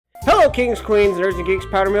Hello, kings, queens, nerds, and geeks,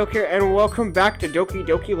 powder milk here, and welcome back to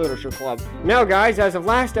doKI Literature Club. Now, guys, as of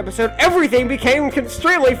last episode, everything became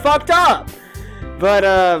extremely fucked up! But,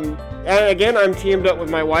 again, I'm teamed up with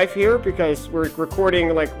my wife here, because we're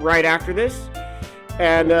recording, like, right after this.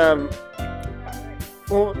 And,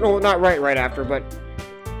 well, no, not right after, but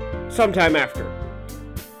sometime after.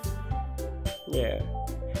 Yeah.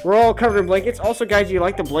 We're all covered in blankets. Also, guys, do you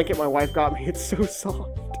like the blanket my wife got me? It's so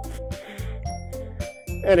soft.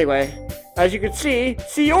 Anyway, as you can see,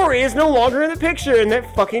 Sayori is no longer in the picture, and that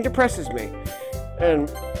fucking depresses me.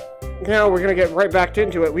 And now we're gonna get right back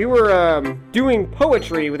into it. We were doing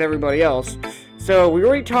poetry with everybody else, so we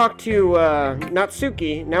already talked to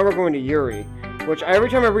Natsuki. Now we're going to Yuri, which every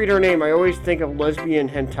time I read her name, I always think of lesbian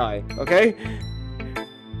hentai. Okay?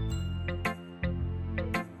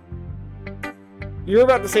 You're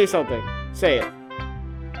about to say something. Say it.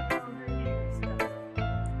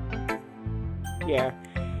 Yeah.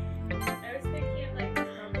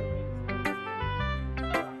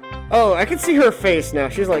 Oh, I can see her face now.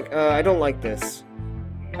 She's like, I don't like this.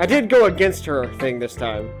 I did go against her thing this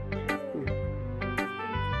time.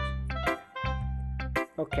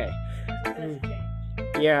 Okay.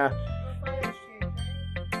 Yeah.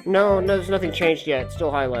 No, there's nothing changed yet. It's still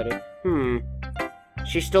highlighted.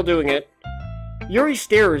 She's still doing it. Yuri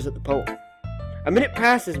stares at the poem. A minute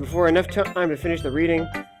passes before enough time to finish the reading.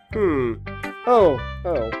 Oh.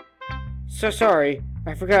 So sorry.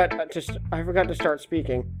 I forgot to start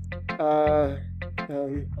speaking.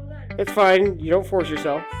 It's fine. You don't force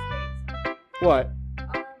yourself. What?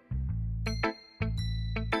 For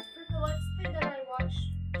the Let's Play that I watched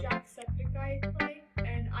Jacksepticeye play,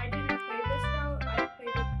 and I didn't play this route, I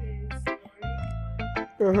played with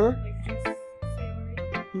the Sayori. Like, just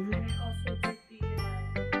Sayori. And I also did the,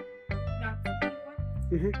 Natsuki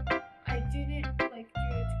one. I didn't, like, do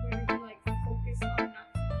it to where you, like, focus on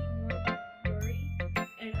Natsuki more than Yuri,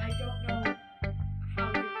 and I don't know how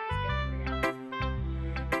Yuri's gonna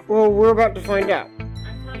react. Well, we're about to find out.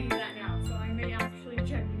 I'm telling you that now, so I may actually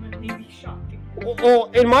genuinely be shocked.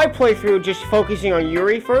 Well, in my playthrough, just focusing on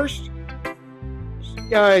Yuri first,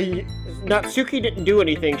 Natsuki didn't do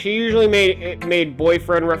anything. She usually made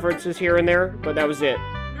boyfriend references here and there, but that was it.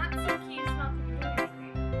 Natsuki is not going to do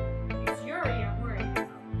anything. It's Yuri I'm worried about.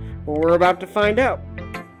 Well, we're about to find out.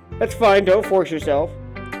 That's fine, don't force yourself.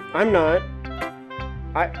 I'm not.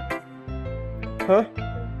 Huh?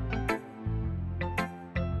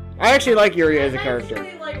 I actually like Yuri as a character. I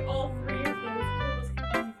actually like all three of those.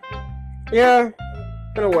 Yeah,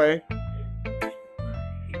 in a way.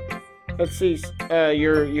 Let's see.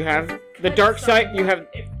 You have the dark side. You have.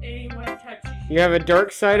 If anyone touches you have a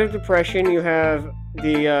dark side of depression. You have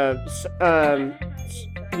the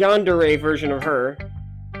yandere version of her.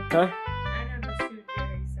 Huh?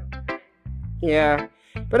 Yeah,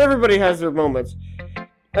 but everybody has their moments.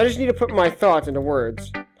 I just need to put my thoughts into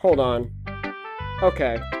words. Hold on.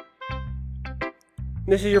 Okay.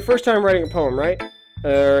 This is your first time writing a poem, right?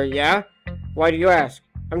 Yeah? Why do you ask?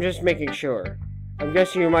 I'm just making sure. I'm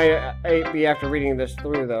guessing you might be after reading this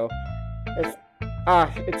through, though.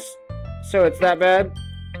 So it's that bad?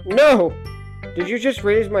 No! Did I just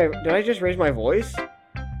raise my voice?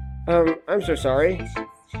 I'm so sorry. She's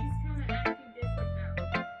kind of acting different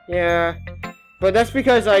now. Yeah, but that's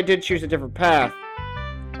because I did choose a different path.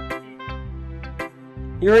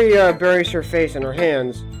 Yuri buries her face in her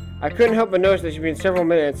hands. I couldn't help but notice that it's been several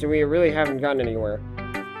minutes and we really haven't gotten anywhere.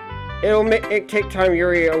 It'll take time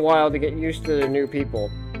Yuri a while to get used to the new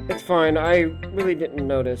people. It's fine, I really didn't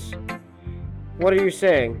notice. What are you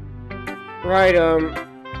saying? Right,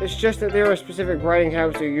 it's just that there are specific writing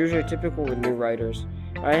habits that are usually typical with new writers.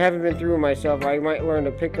 I haven't been through myself, I might learn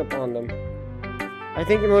to pick up on them. I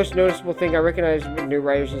think the most noticeable thing I recognize with new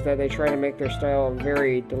writers is that they try to make their style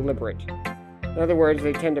very deliberate. In other words,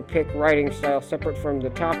 they tend to pick writing style separate from the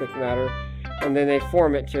topic matter, and then they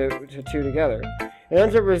form it to two together. It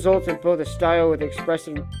ends up results in both a style with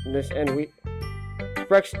expressiveness and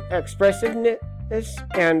expressiveness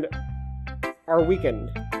and are weakened.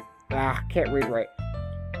 Can't read right.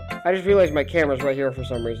 I just realized my camera's right here for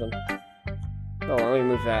some reason. Oh, let me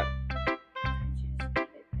move that.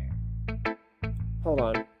 Hold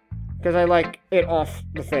on. Because I like it off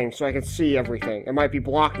the thing so I can see everything. It might be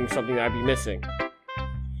blocking something that I'd be missing.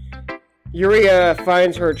 Yuri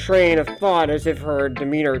finds her train of thought as if her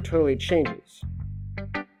demeanor totally changes.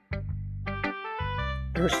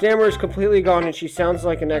 Her stammer is completely gone and she sounds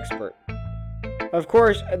like an expert. Of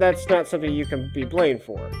course, that's not something you can be blamed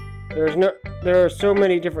for. There are so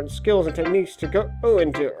many different skills and techniques to go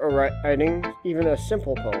into writing even a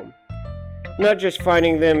simple poem. Not just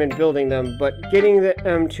finding them and building them, but getting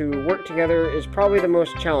them to work together is probably the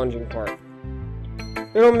most challenging part.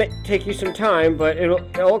 It'll take you some time, but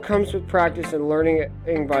it all comes with practice and learning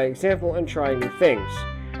by example and trying new things.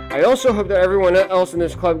 I also hope that everyone else in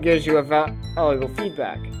this club gives you a valuable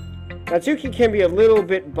feedback. D0Ki can be a little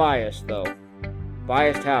bit biased, though.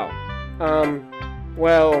 Biased how?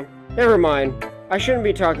 Well, never mind. I shouldn't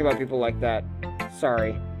be talking about people like that.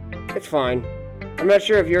 Sorry. It's fine. I'm not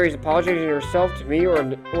sure if Yuri's apologizing herself to me or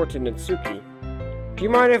to D0Ki. Do you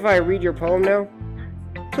mind if I read your poem now?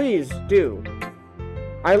 Please, do.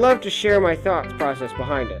 I love to share my thought process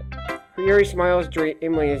behind it. Yuri smiles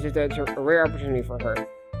dreamily as if that's a rare opportunity for her,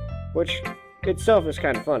 which itself is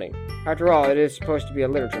kind of funny. After all, it is supposed to be a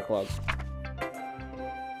literature club.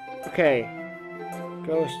 Okay.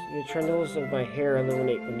 Ghost, the trundles of my hair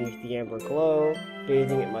illuminate beneath the amber glow.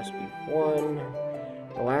 Bathing, it must be one.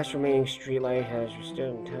 The last remaining streetlight has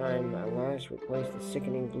withstood in time. At last replaced the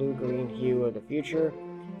sickening blue-green hue of the future.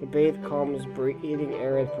 The bathed calms breathing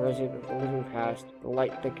air is present of the living past. The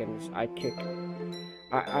light thickens. I kick.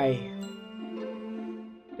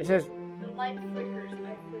 It says. The light flickers.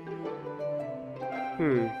 I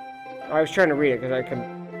flicker. I was trying to read it because I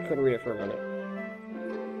couldn't read it for a minute.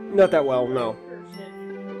 Not that well, no.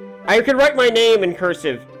 I could write my name in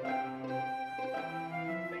cursive.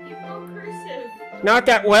 But you know cursive. Not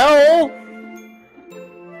that well.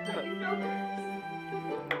 But you know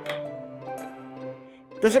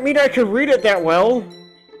cursive. Doesn't mean I could read it that well.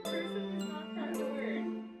 Cursive is not that word.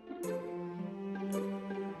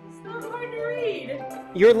 It's not hard to read.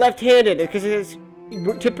 You're left-handed because it's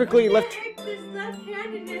typically left. What the heck does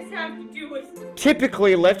left-handedness have to do with?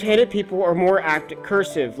 Typically, left-handed people are more apt at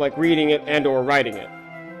cursive, like reading it and/or writing it.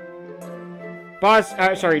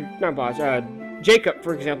 Jacob,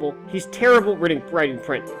 for example, he's terrible at writing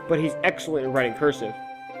print, but he's excellent at writing cursive.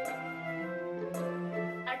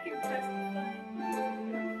 I can testify.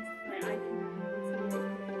 I can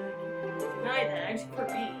deny that for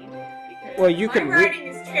me, because well, you could my writing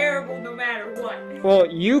is terrible no matter what. Well,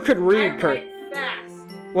 you could read cursive. Fast.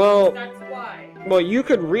 Well, that's why. Well, you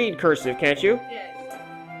could read cursive, can't you?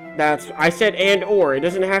 Yes. I said and/or. It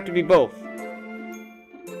doesn't have to be both.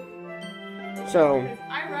 So.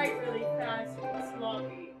 I write really fast and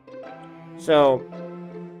sloppy. So.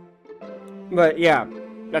 But yeah,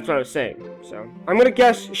 that's what I was saying. So I'm gonna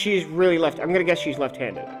guess she's really I'm gonna guess she's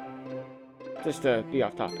left-handed. Just to be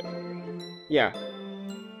off topic. Yeah.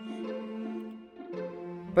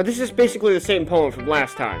 But this is basically the same poem from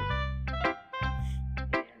last time.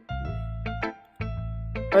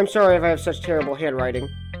 I'm sorry if I have such terrible handwriting.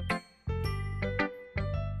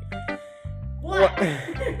 What?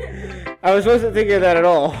 I wasn't thinking of that at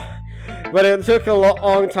all. But it took a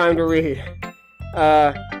long time to read.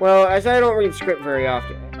 Well, as I don't read script very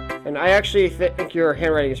often, and I actually think your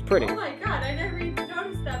handwriting is pretty. Oh my god, I never even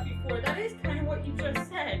noticed that before. That is kind of what you just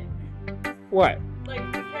said. What? Like,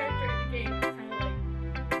 the character in the game was kind of like...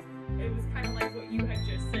 It was kind of like what you had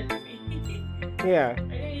just said to me. Yeah. I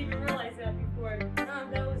didn't even realize that before. Oh,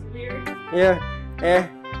 that was weird. Yeah.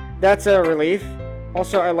 That's a relief.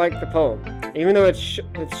 Also, I like the poem. Even though it's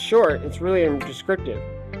short, it's really descriptive.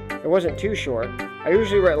 It wasn't too short. I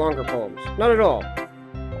usually write longer poems. Not at all.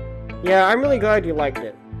 Yeah, I'm really glad you liked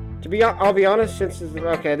it. I'll be honest, since this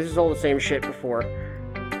is all the same shit before.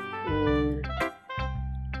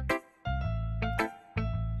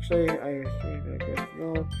 Actually, I guess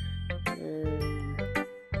no.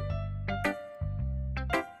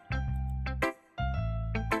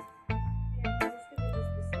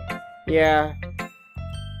 Yeah.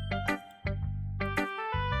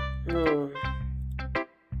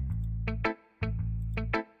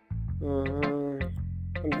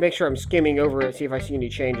 Make sure I'm skimming over it, see if I see any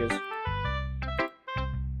changes.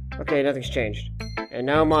 Okay, nothing's changed. And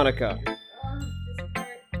now Monica. This part,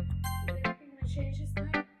 is anything gonna change this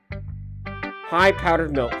time? Hi,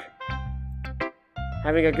 powdered milk.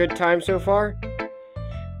 Having a good time so far?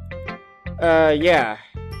 Yeah.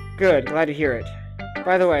 Good, glad to hear it.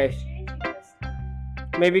 By the way,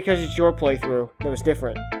 maybe because it's your playthrough that was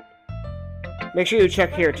different. Make sure you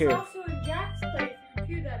check here too. It's also in Jack's playthrough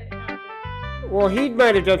too that it happened. Well, he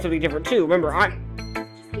might have done something different too. Remember,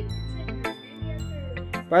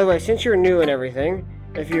 By the way, since you're new and everything,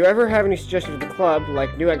 if you ever have any suggestions for the club,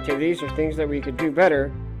 like new activities or things that we could do better,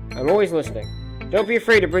 I'm always listening. Don't be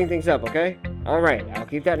afraid to bring things up, okay? Alright, I'll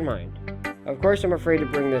keep that in mind. Of course I'm afraid to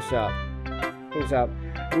bring this up.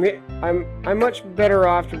 I'm much better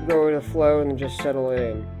off to go with the flow and just settle it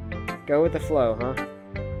in. Go with the flow, huh?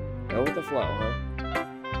 Go with the flow, huh?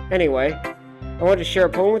 Anyway, I want to share a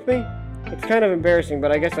poem with me? It's kind of embarrassing,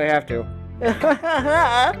 but I guess I have to.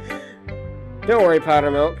 Don't worry,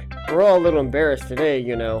 Powdermilk. We're all a little embarrassed today,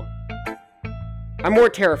 you know. I'm more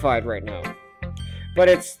terrified right now. But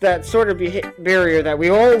it's that sort of barrier that we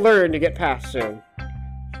all learn to get past soon.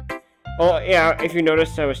 Oh, yeah, if you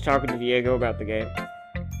noticed, I was talking to Diego about the game.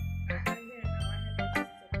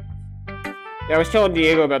 Yeah, I was telling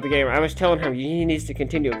Diego about the game. I was telling him he needs to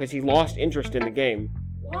continue because he lost interest in the game.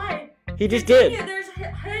 Why? He just did. There's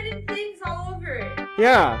hidden things all over it.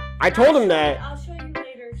 Yeah, I told him that. I'll show you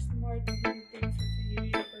later some more hidden things when you do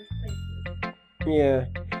your first playthrough. Yeah.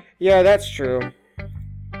 Yeah, that's true.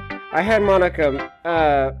 I hand Monica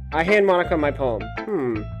my poem.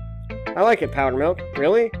 I like it, Powdermilk.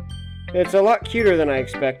 Really? It's a lot cuter than I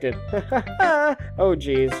expected. Oh,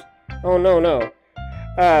 jeez. Oh, no.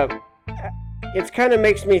 It kind of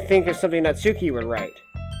makes me think of something that Suki would write.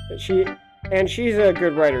 She's a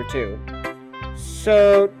good writer, too.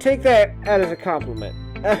 So, take that as a compliment.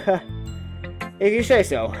 If you say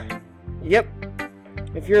so. Yep.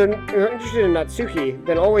 If you're interested in Natsuki,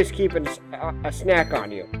 then always keep a snack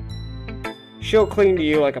on you. She'll cling to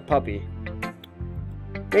you like a puppy.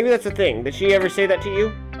 Maybe that's a thing. Did she ever say that to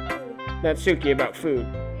you? Natsuki, about food?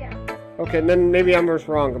 Yeah. Okay, then maybe I'm just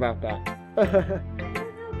wrong about that. I don't know,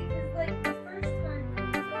 because, like, the first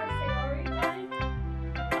time, before Sayori died,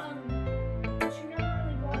 she never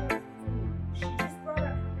really brought up food. She just brought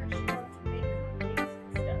up how much she loved to make cupcakes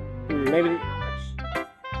and stuff. Maybe... Not how much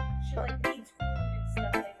she, like, needs food and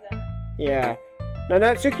stuff like that. Yeah. Now,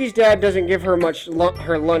 Natsuki's dad doesn't give her much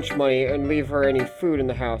her lunch money and leave her any food in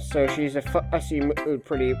the house, so she's a fussy mood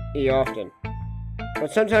pretty often.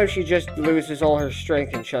 But sometimes she just loses all her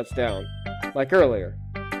strength and shuts down. Like earlier.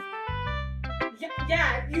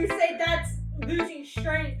 Yeah, you say that's losing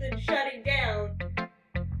strength and shutting down.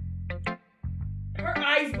 Her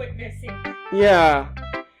eyes went missing. Yeah.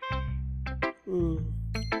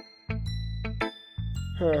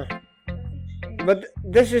 Huh. But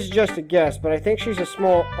this is just a guess, but I think she was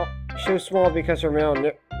small because her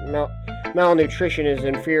malnutrition is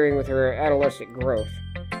interfering with her adolescent growth.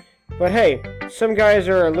 But hey, some guys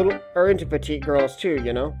are into petite girls too,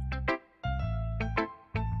 you know? I'm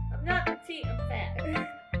not petite, I'm fat.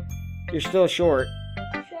 You're still short.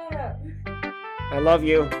 Shut up. I love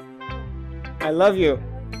you. I love you.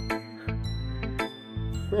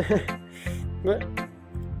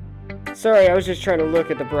 Sorry, I was just trying to look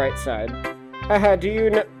at the bright side. Do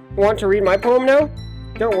you want to read my poem now?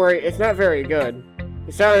 Don't worry, it's not very good.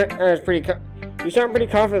 You sound pretty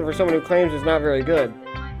confident for someone who claims it's not very good.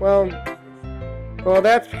 Well,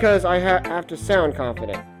 that's because I have to sound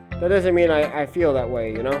confident. That doesn't mean I feel that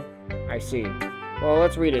way, you know? I see. Well,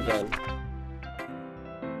 let's read it then.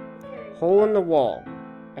 Hole in the wall.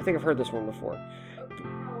 I think I've heard this one before.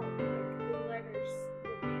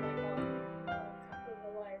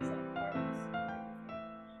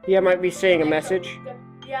 Yeah, it might be saying a message.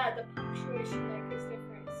 Yeah, the punctuation like is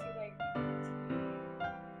different. See, like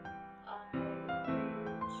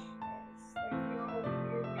like you're all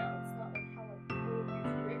weird now. It's not like how like poem is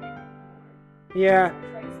written anymore. Yeah.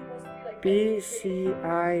 It's like supposed to be like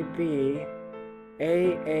BCIB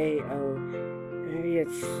AAO. Maybe it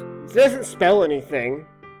doesn't spell anything.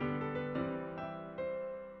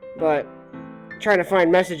 But trying to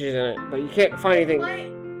find messages in it, but you can't find anything.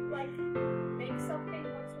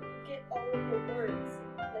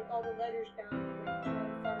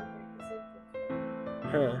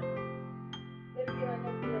 Huh.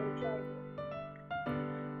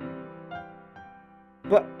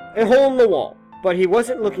 But a hole in the wall. But he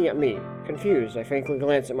wasn't looking at me. Confused, I frankly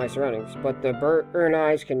glanced at my surroundings, but the burn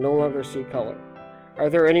eyes can no longer see color. Are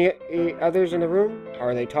there any others in the room?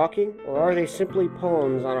 Are they talking? Or are they simply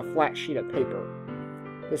poems on a flat sheet of paper?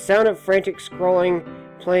 The sound of frantic scrolling,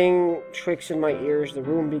 playing tricks in my ears, the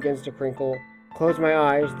room begins to crinkle. Close my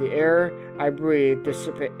eyes, the air I breathe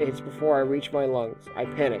dissipates before I reach my lungs. I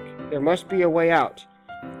panic. There must be a way out.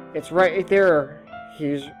 It's right there.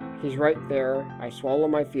 He's right there. I swallow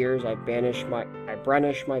my fears. I brandish my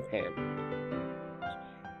pen.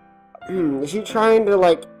 Is she trying to,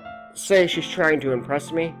 like, say she's trying to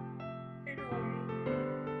impress me?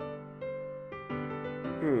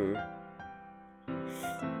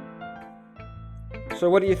 So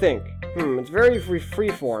what do you think? It's very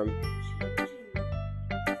freeform.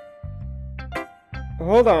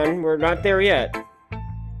 Hold on, we're not there yet.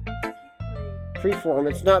 Freeform,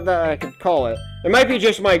 it's not that I could call it. It might be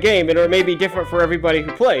just my game, and it may be different for everybody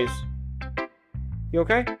who plays. You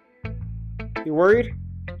okay? You worried?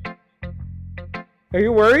 Are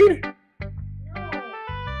you worried? No.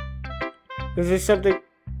 Is this something...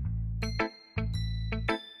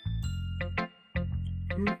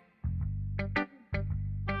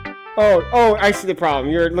 Oh, I see the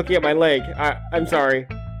problem. You're looking at my leg. I'm sorry.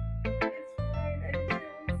 It's fine. I just didn't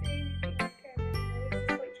want to say anything. Okay. I was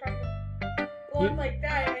just like trying to block like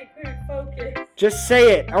that and I couldn't focus. Just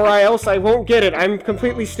say it, or else I won't get it. I'm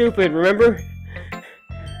completely stupid, remember?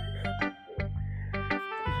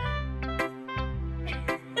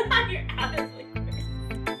 You're honestly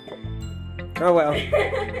Oh well.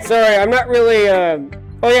 Sorry, I'm not really,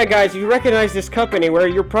 Oh yeah, guys, if you recognize this cup anywhere,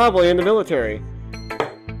 you're probably in the military.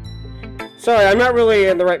 Sorry, I'm not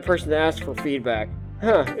really the right person to ask for feedback.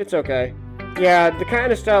 Huh, it's okay. Yeah, the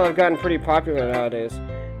kind of style I've gotten pretty popular nowadays.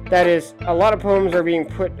 That is, a lot of poems are being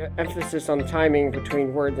put emphasis on timing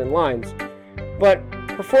between words and lines. But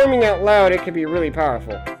performing out loud, it can be really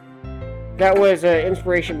powerful. That was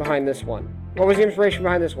inspiration behind this one. What was the inspiration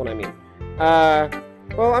behind this one, I mean?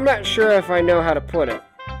 Well, I'm not sure if I know how to put it.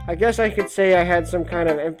 I guess I could say I had some kind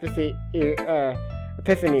of epiphany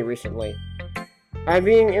recently. I'm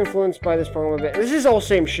being influenced by this poem a bit. This is all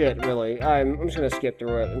same shit, really. I'm just gonna skip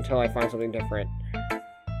through it until I find something different.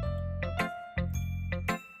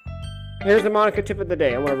 Here's the Monica tip of the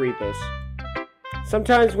day. I want to read this.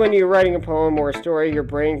 Sometimes when you're writing a poem or a story, your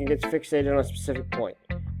brain can get fixated on a specific point.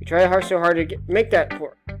 You try so hard to make that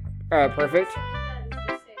perfect,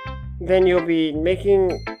 then you'll be then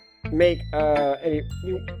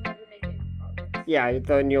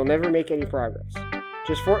you'll never make any progress.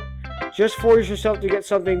 Just force yourself to get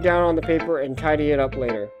something down on the paper and tidy it up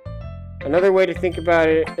later. Another way to think about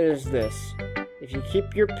it is this. If you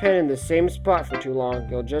keep your pen in the same spot for too long,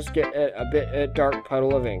 you'll just get a dark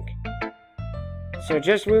puddle of ink. So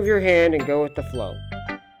just move your hand and go with the flow.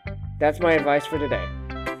 That's my advice for today.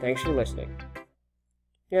 Thanks for listening.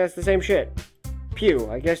 Yeah, it's the same shit. Pew,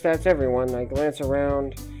 I guess that's everyone. I glance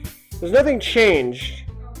around. There's nothing changed.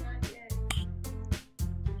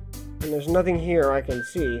 And there's nothing here I can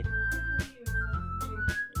see.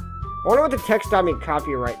 I wonder what the text.me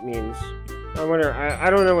copyright means. I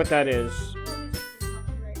don't know what that is.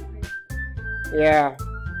 Yeah.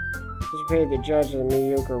 Just pay the judge of the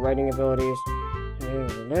mediocre writing abilities.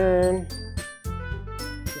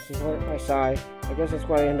 This is what I sigh. I guess that's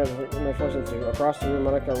what I end up with my force into. Across the room,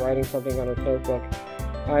 Monica writing something on her notebook.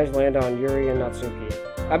 Eyes land on Yuri and Natsuki.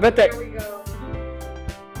 I bet that... There we go.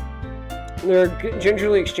 They're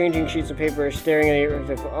gingerly exchanging sheets of paper, staring at each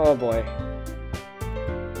other. Oh boy.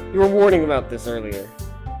 You were warning about this earlier.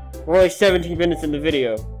 We're only 17 minutes in the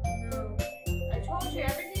video. No. I told you,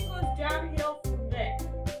 everything goes downhill from there.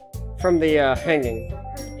 From the, hanging. From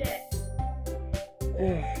her death.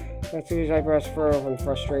 Natsuki's eyebrows furrow in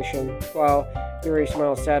frustration, while Yuri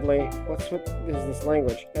smiles sadly. What is this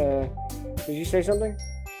language? Did you say something?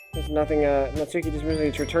 There's nothing, Natsuki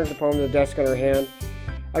dismissively returns the poem to the desk on her hand.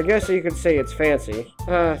 I guess you could say it's fancy.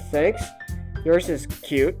 Thanks. Yours is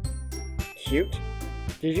cute. Cute?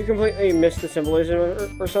 Did you completely miss the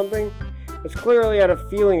symbolism or something? It's clearly out of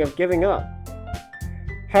feeling of giving up.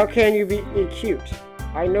 How can you be cute?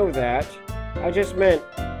 I know that. I just meant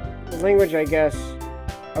language, I guess.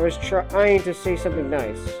 I was trying to say something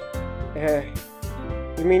nice.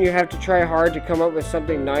 You mean you have to try hard to come up with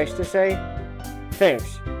something nice to say?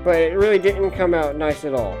 Thanks, but it really didn't come out nice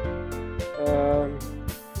at all.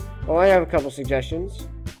 Well, I have a couple suggestions.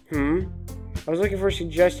 I was looking for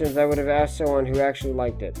suggestions. I would have asked someone who actually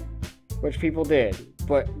liked it. Which people did.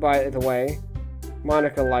 But, by the way,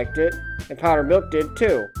 Monica liked it, and Powder Milk did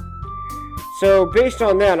too. So, based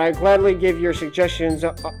on that, I gladly give your suggestions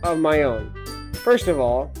of my own. First of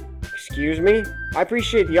all, excuse me? I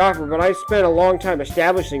appreciate the offer, but I spent a long time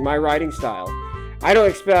establishing my writing style. I don't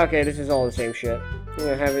expect... Okay, this is all the same shit.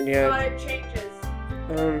 I haven't yet. It changes.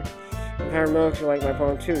 Powder Milk liked my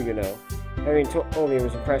poem too, you know. Having told me he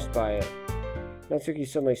was impressed by it. Natsuki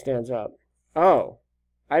suddenly stands up. Oh,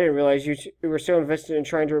 I didn't realize you were so invested in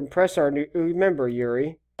trying to impress our new member,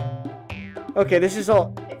 Yuri. Okay, this is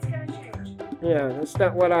all... It's gonna change. Yeah, that's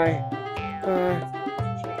not what I...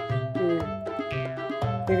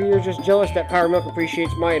 Maybe you're just jealous that Powder Milk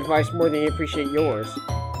appreciates my advice more than you appreciate yours.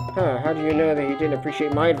 Huh, how do you know that he didn't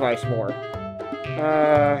appreciate my advice more?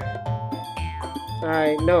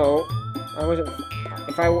 I know. I wasn't...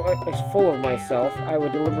 If I was full of myself, I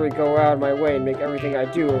would deliberately go out of my way and make everything I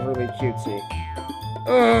do overly cutesy.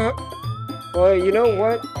 Well, you know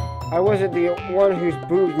what? I wasn't the one whose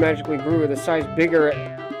boobs magically grew the size bigger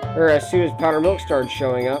as soon as Powder Milk started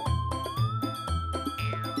showing up.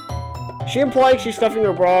 She implied she's stuffing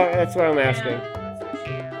her bra. That's what I'm asking.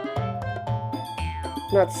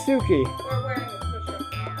 Natsuki. Or wearing a push-up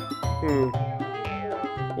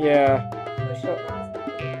bra. Yeah. Push-up bras.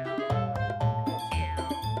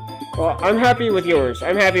 Well, I'm happy with yours.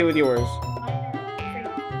 I'm happy with yours. Mine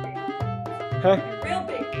are Huh? real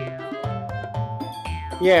big.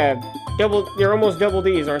 Yeah, they're almost double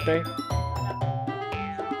Ds, aren't they?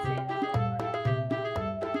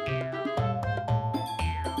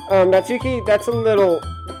 Natsuki, that's a little...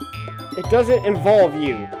 It doesn't involve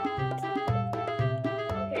you.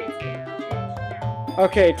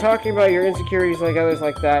 Okay, talking about your insecurities like others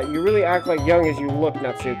like that, you really act like young as you look,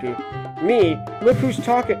 Natsuki. Me? Look who's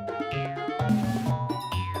talking...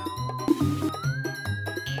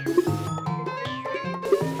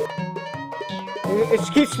 It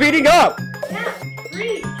keeps speeding up! Yeah,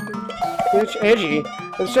 breathe! It's edgy.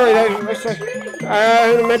 I'm sorry,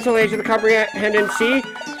 I'm the mental age of the comprehend and see.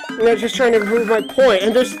 And I'm just trying to prove my point.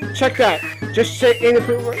 And just check that. Just saying to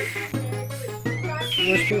prove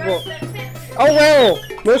most people. Oh well!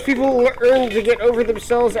 Most people learn to get over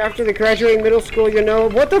themselves after they graduate middle school, you know.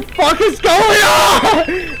 What the fuck is going on?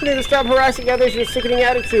 They need to stop harassing others with a sickening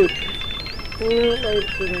attitude.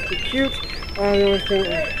 Cute. The only thing.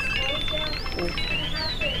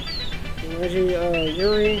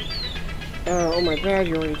 Yuri. Oh my god,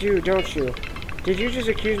 you already do, don't you? Did you just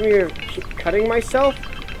accuse me of cutting myself?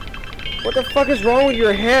 What the fuck is wrong with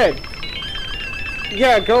your head?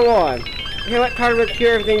 Yeah, go on. Hey, let Powdermilk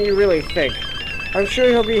hear everything you really think. I'm sure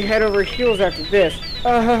he'll be head over heels after this.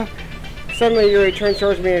 Suddenly Yuri turns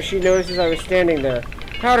towards me and she notices I was standing there.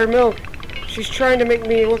 Powdermilk, she's trying to make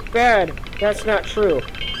me look bad. That's not true.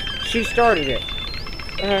 She started it.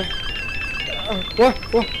 What?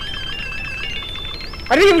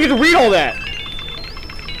 I didn't even get to read all that!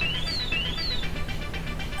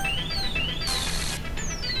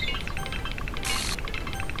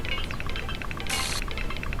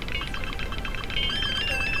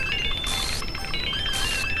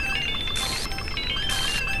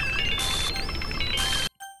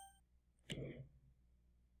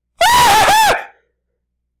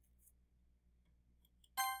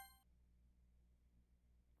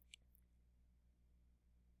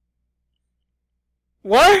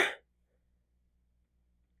 What?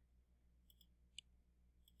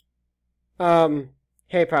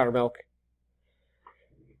 Hey, Powdermilk.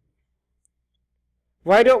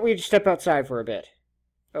 Why don't we step outside for a bit?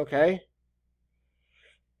 Okay.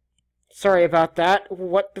 Sorry about that.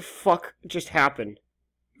 What the fuck just happened?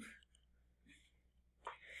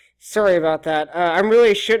 Sorry about that. I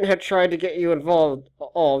really shouldn't have tried to get you involved.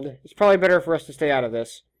 It's probably better for us to stay out of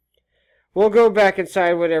this. We'll go back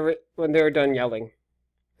inside when they're done yelling.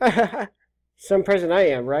 Some president I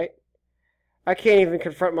am, right? I can't even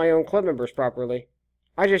confront my own club members properly.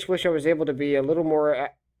 I just wish I was able to be a little more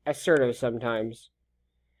assertive sometimes.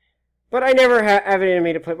 But I never have it in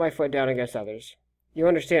me to put my foot down against others. You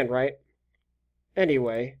understand, right?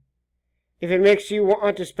 Anyway, if it makes you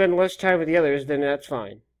want to spend less time with the others, then that's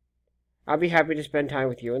fine. I'll be happy to spend time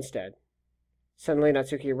with you instead. Suddenly,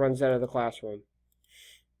 Natsuki runs out of the classroom.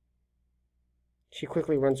 She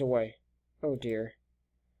quickly runs away. Oh dear.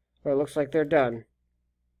 Well, it looks like they're done.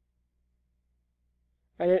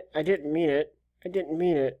 I didn't mean it. I didn't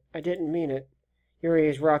mean it. I didn't mean it. Yuri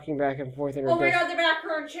is rocking back and forth in her Oh my desk. god, the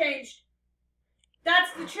background changed.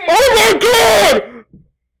 That's the change. Oh my god!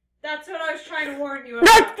 That's what I was trying to warn you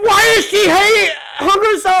about. Why is she hung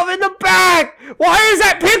herself in the back? Why is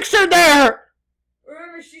that picture there?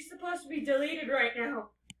 Remember, she's supposed to be deleted right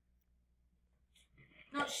now.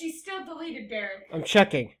 No, she's still deleted, Derek. I'm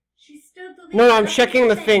checking. She's still deleted. No, I'm checking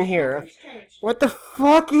the thing here. What the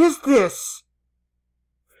fuck is this?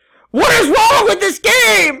 What is wrong with this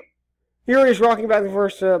game? Yuri's rocking back and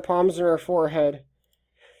forth, palms in her forehead.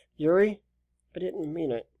 Yuri? I didn't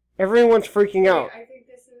mean it. Everyone's freaking out. I think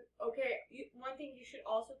this is... Okay, one thing you should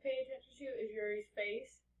also pay attention to is Yuri's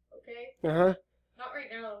face, okay? Uh-huh. Not right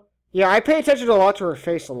now. Yeah, I pay attention a lot to her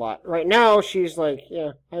face a lot. Right now, she's like,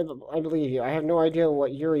 yeah, I believe you. I have no idea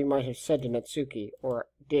what Yuri might have said to Natsuki, or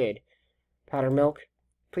did. Powdermilk,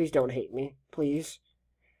 please don't hate me. Please.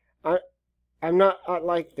 I'm not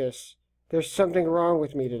like this. There's something wrong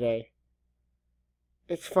with me today.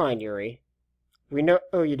 It's fine, Yuri. We know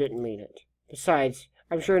you didn't mean it. Besides,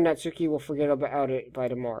 I'm sure Natsuki will forget about it by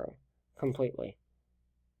tomorrow. Completely.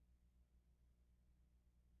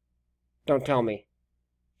 Don't tell me.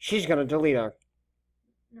 She's gonna delete her.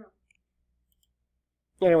 No.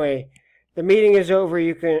 Anyway, the meeting is over.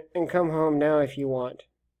 You can come home now if you want.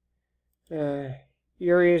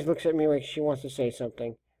 Yuri looks at me like she wants to say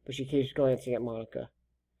something, but she keeps glancing at Monica.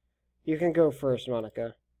 You can go first,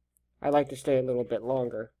 Monica. I'd like to stay a little bit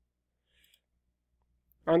longer.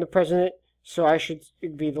 I'm the president, so I should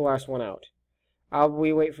be the last one out. I'll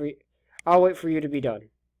wait for you to be done.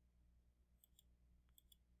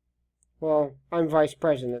 Well, I'm vice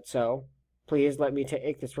president, so please let me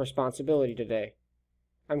take this responsibility today.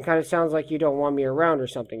 Kind of sounds like you don't want me around or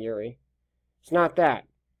something, Yuri. It's not that.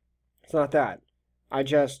 It's not that. I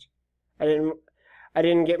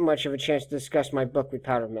didn't get much of a chance to discuss my book with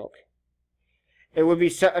Powder Milk. It would be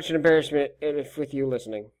such an embarrassment if with you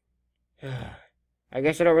listening. I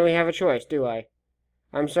guess I don't really have a choice, do I?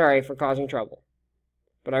 I'm sorry for causing trouble.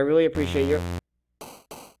 But I really appreciate your...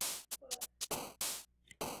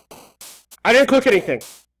 I didn't click anything!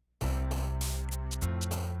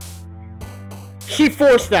 She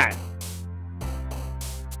forced that!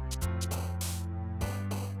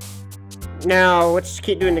 Now, let's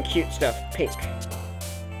keep doing the cute stuff. Pink.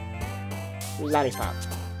 Lollipop.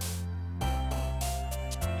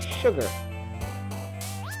 Sugar.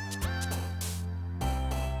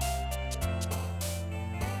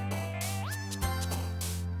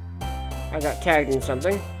 I got tagged in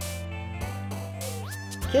something.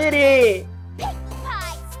 Kitty!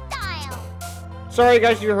 Pie style. Sorry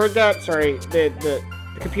guys, if you heard that. Sorry, the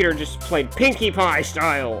computer just played Pinkie Pie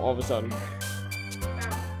style all of a sudden.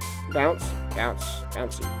 Bounce, bounce,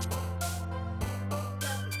 bouncy.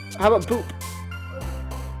 How about poop?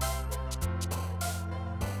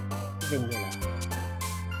 Vanilla.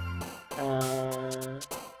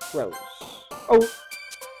 Rose. Oh!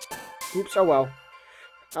 Oops, oh well.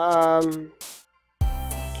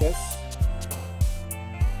 Kiss.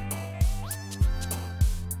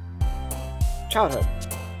 Childhood.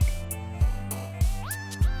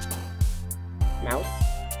 Mouse.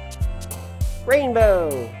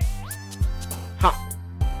 Rainbow! Ha!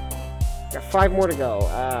 Got 5 more to go.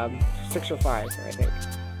 6 or 5, I think.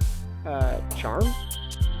 Charm?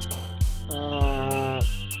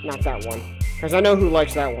 Not that one. Because I know who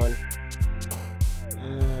likes that one.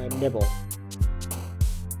 Nibble.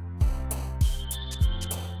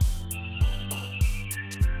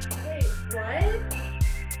 Wait, what?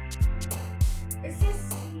 Is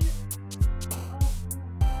this...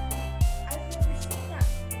 I've never seen that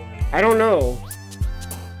before. I don't know.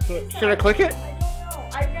 Should I click it? I don't know.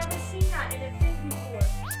 I've never seen that in a thing before.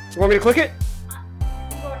 You want me to click it?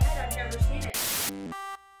 Go ahead, I've never seen it.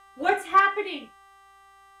 What's happening?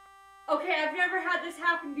 Okay, I've never had this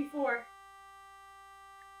happen before.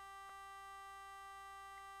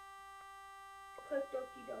 Click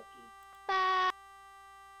doKI.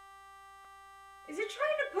 Is it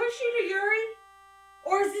trying to push you to Yuri?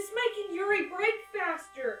 Or is this making Yuri break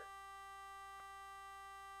faster?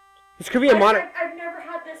 This could be a monitor. I've never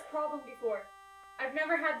had this problem before. I've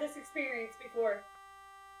never had this experience before.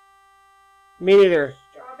 Me neither.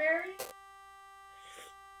 Strawberry?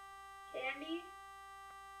 Candy?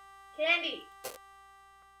 Candy!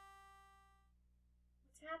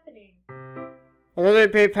 What's happening? I know they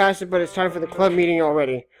paid past it, but it's time for the club meeting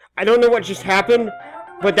already. I don't know what just happened, I don't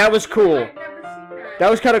know but that was cool. I've never seen that. That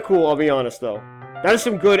was kind of cool, I'll be honest, though. That is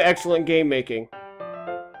some good, excellent game making.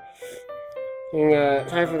 And,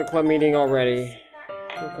 time for the club meeting already.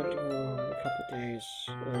 A couple days.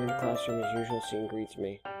 I'm in the classroom as usual, scene greets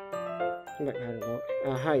me. Come back, look.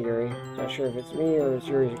 Hi, Yuri. Not sure if it's me or it's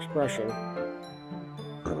Yuri's expression.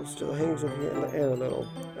 It still hangs over here in the air a little.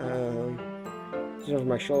 She's over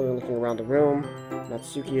my shoulder looking around the room.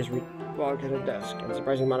 Natsuki is logged at a desk, and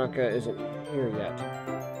surprisingly Madoka isn't here yet.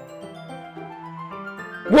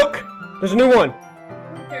 Look! There's a new one!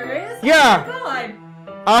 There is? Yeah! Oh my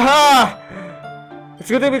god! Aha! It's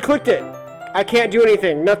good that we clicked it. I can't do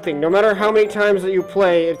anything, nothing. No matter how many times that you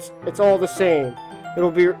play, it's all the same. It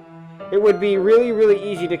would be really, really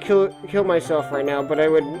easy to kill myself right now, but I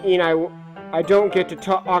would mean I don't get to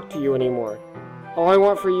talk to you anymore. All I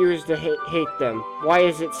want for you is to hate them. Why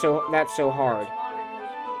is it that's so hard?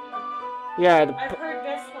 Yeah. I've heard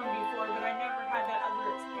this one before, but I never had that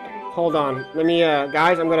other experience. Hold on. Let me,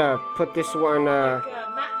 guys, I'm gonna put this one, Matt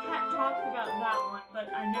Pat talked about that one, but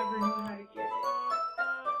I never knew how to get it.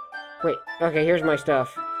 Wait. Okay, here's my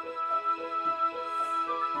stuff.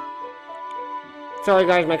 Sorry,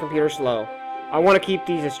 guys, my computer's slow. I want to keep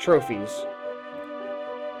these as trophies.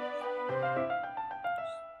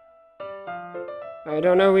 I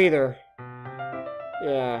don't know either.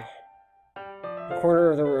 Yeah. The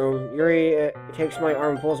corner of the room. Yuri takes my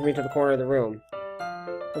arm and pulls me to the corner of the room.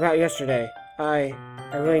 About yesterday. I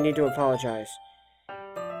really need to apologize.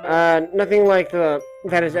 Nothing like that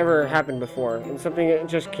has ever happened before, and something that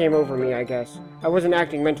just came over me, I guess. I wasn't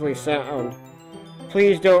acting mentally sound.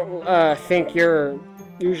 Please don't think you're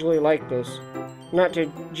usually like this. Not to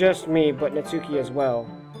just me, but Natsuki as well.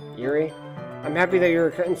 Yuri? I'm happy that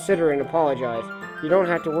you're considering apologize. You don't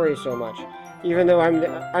have to worry so much. Even though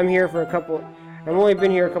I'm here for I've only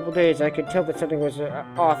been here a couple days, I could tell that something was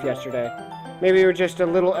off yesterday. Maybe you were just a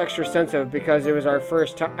little extra sensitive because it was our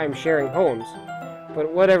first time sharing homes.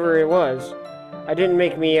 But whatever it was, it didn't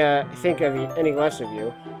make me think of any less of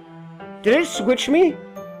you. Did it switch me?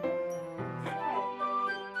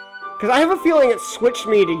 Because I have a feeling it switched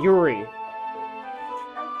me to Yuri.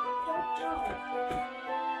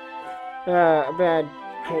 Bad.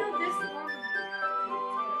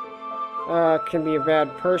 Can be a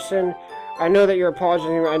bad person. I know that you're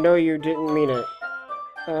apologizing. I know you didn't mean it.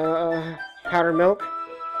 Powdered milk?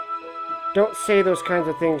 Don't say those kinds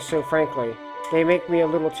of things so frankly. They make me a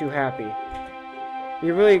little too happy.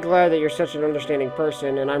 You're really glad that you're such an understanding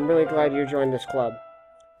person, and I'm really glad you joined this club.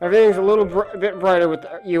 Everything's a little bit brighter with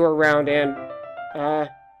you around, and,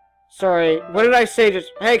 sorry, what did I say just—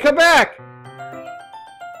 Hey, come back!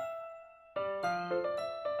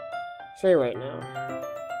 Say right now.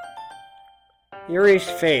 Yuri's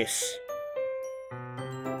face.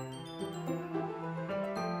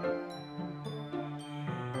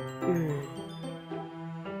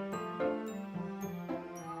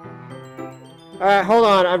 Hold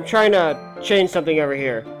on, I'm trying to change something over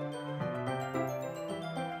here.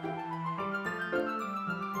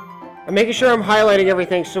 I'm making sure I'm highlighting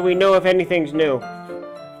everything so we know if anything's new.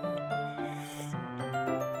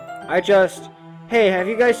 Hey, have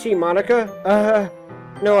you guys seen Monica?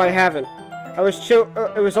 No, I haven't. I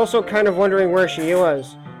was also kind of wondering where she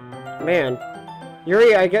was. Man.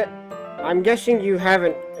 Yuri, I'm guessing you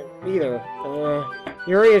haven't either.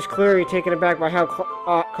 Yuri is clearly taken aback by how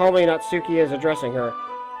calmly Natsuki is addressing her.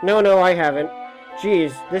 No, I haven't.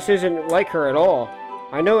 Geez, this isn't like her at all.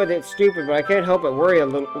 I know it's stupid, but I can't help but worry a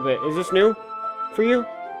little bit. Is this new? For you?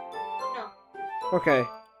 No. Okay.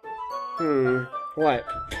 What?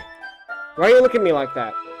 Why do you look at me like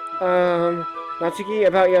that? Natsuki,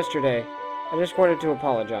 about yesterday. I just wanted to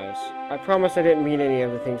apologize. I promise I didn't mean any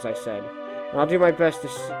of the things I said. And I'll do my best to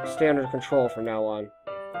stay under control from now on.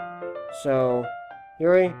 So,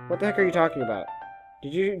 Yuri, what the heck are you talking about?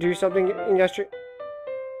 Did you do something yesterday?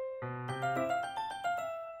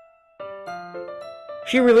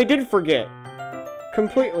 She really did forget.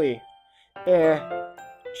 Completely.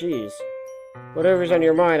 Jeez. Whatever's on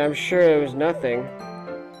your mind, I'm sure it was nothing.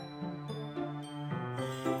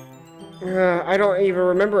 I don't even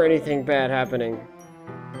remember anything bad happening.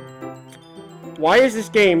 Why is this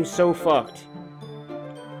game so fucked?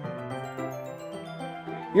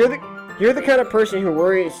 You're the kind of person who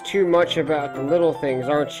worries too much about the little things,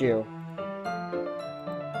 aren't you?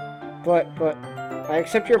 But I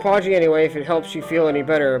accept your apology anyway if it helps you feel any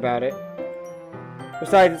better about it.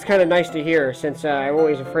 Besides, it's kind of nice to hear, since I'm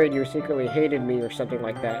always afraid you secretly hated me or something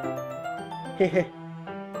like that.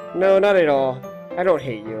 No, not at all. I don't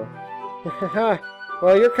hate you.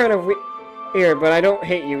 Well, you're kind of weird, but I don't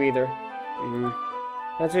hate you either.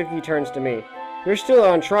 Natsuki turns to me. You're still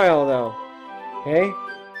on trial, though. Hey?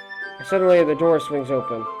 Suddenly, the door swings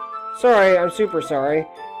open. Sorry, I'm super sorry.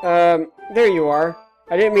 There you are.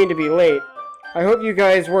 I didn't mean to be late. I hope you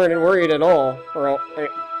guys weren't worried at all,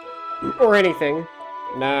 or anything.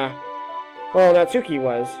 Nah. Well, Natsuki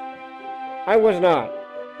was. I was not.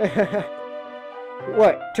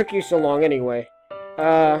 What took you so long, anyway?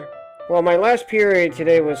 Well, my last period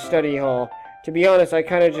today was study hall. To be honest, I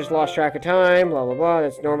kind of just lost track of time, blah blah blah,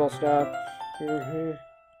 that's normal stuff.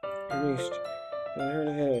 At least, I heard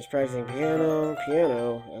of it, I was practicing piano.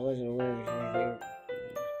 I wasn't aware of anything.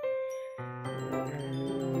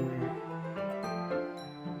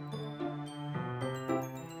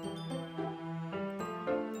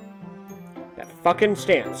 That fucking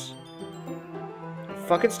stance.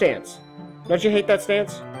 Fucking stance. Don't you hate that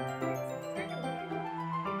stance?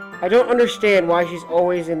 I don't understand why she's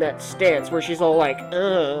always in that stance where she's all like,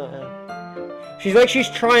 She's like she's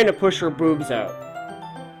trying to push her boobs out.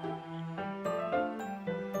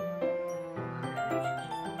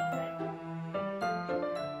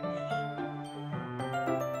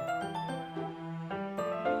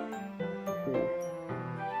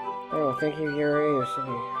 Oh, thank you, Yuri, or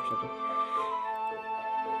something.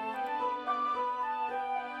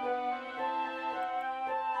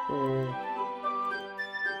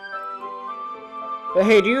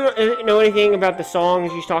 Hey, do you know anything about the song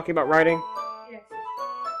she's talking about writing? Yes.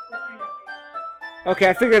 Okay,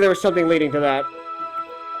 I figured there was something leading to that.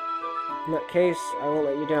 In that case, I won't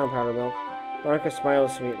let you down, Powder Milk. Monica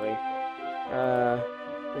smiles sweetly.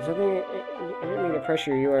 There's something— I didn't mean to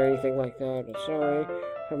pressure you or anything like that, but sorry.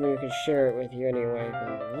 Hoping you could share it with you anyway.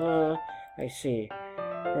 Blah, blah, blah. I see.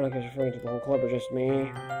 Monica's referring to the whole club or just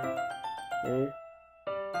me?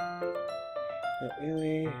 Not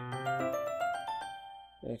really.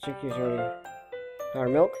 Natsuki's already— Powder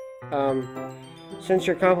Milk? Since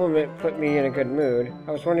your compliment put me in a good mood,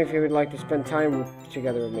 I was wondering if you would like to spend time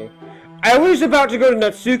together with me. I was about to go to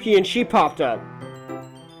Natsuki and she popped up!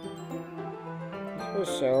 I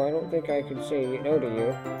suppose so. I don't think I could say no to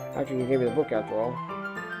you, after you gave me the book after all.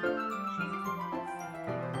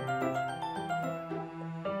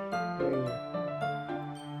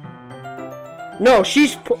 No,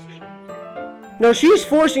 she's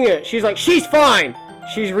forcing it. She's like, she's fine.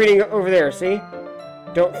 She's reading over there, see?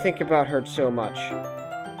 Don't think about her so much.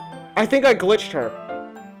 I think I glitched her.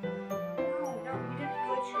 No, you didn't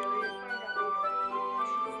glitch her. You'll find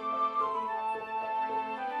out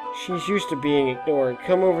later. She's used to being ignored.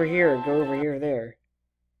 Come over here and go over here there.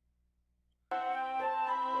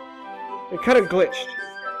 It kind of glitched.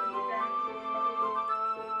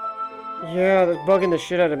 Yeah, that's bugging the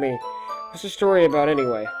shit out of me. What's the story about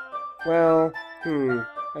anyway? Well,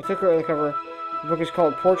 I took her to the cover. The book is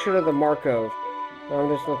called Portrait of the Markov. I'm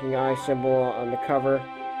just looking eye symbol on the cover.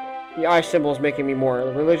 The eye symbol is making me more.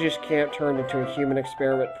 The religious camp turned into a human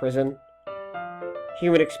experiment prison.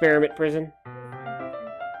 Human experiment prison.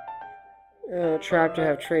 Trapped to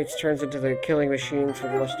have traits turns into the killing machine for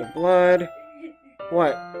the lust of blood.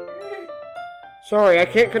 What? Sorry, I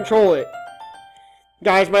can't control it.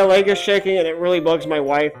 Guys, my leg is shaking and it really bugs my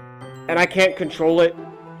wife. And I can't control it.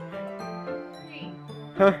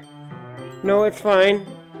 Huh? No, it's fine.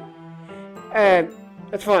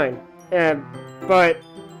 It's fine. But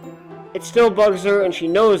it still bugs her and she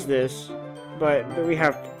knows this. But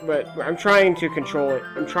I'm trying to control it.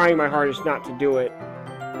 I'm trying my hardest not to do it.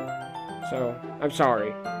 So, I'm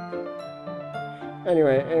sorry.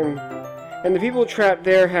 Anyway, and the people trapped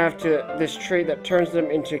there have this trait that turns them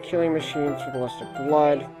into killing machines for the lust of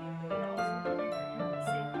blood.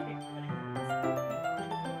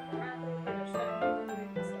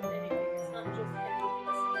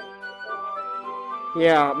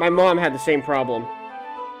 Yeah, my mom had the same problem.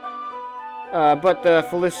 But the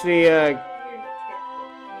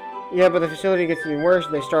facility gets even worse,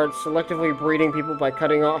 and they start selectively breeding people by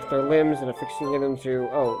cutting off their limbs and affixing them to...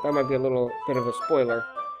 Oh, that might be a little bit of a spoiler.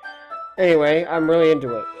 Anyway, I'm really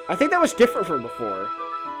into it. I think that was different from before.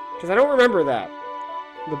 Because I don't remember that.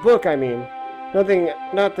 The book, I mean.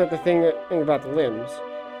 Not that the thing about the limbs.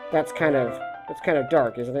 That's kind of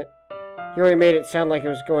dark, isn't it? You already made it sound like it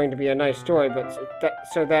was going to be a nice story, but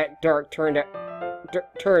that dark turn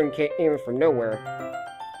came from nowhere.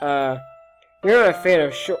 You're not a fan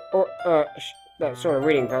of that sort of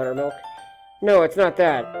reading, Powder Milk. No, it's not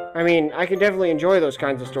that. I mean, I can definitely enjoy those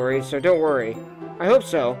kinds of stories, so don't worry. I hope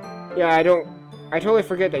so. Yeah, I totally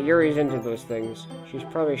forget that Yuri's into those things. She's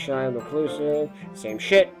probably shy and reclusive. Same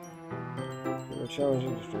shit.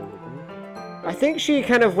 I think she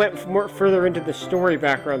kind of went further into the story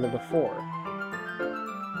background than before.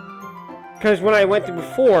 Because when I went to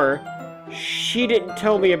before, she didn't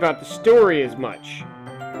tell me about the story as much.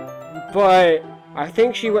 But I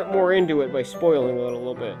think she went more into it by spoiling it a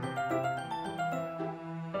little bit.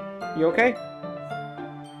 You okay?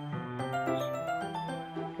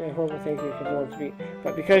 Okay, horrible thing you can want to be.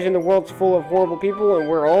 But because in the world's full of horrible people and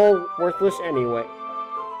we're all worthless anyway.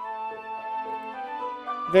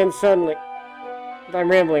 Then suddenly... I'm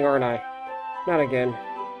rambling, aren't I? Not again.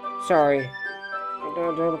 Sorry.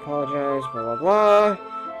 Don't apologize, blah blah blah.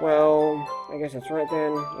 Well, I guess that's right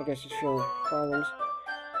then. I guess it's feeling problems.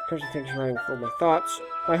 Comes to things running full of my thoughts.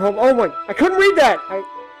 My home. Oh my! I couldn't read that!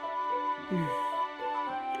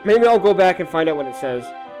 Maybe I'll go back and find out what it says.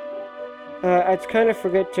 I kind of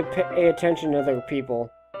forget to pay attention to other people.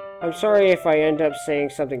 I'm sorry if I end up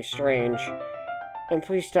saying something strange. And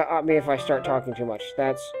please stop me if I start talking too much.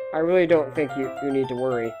 I really don't think you need to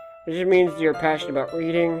worry. It just means you're passionate about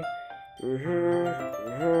reading.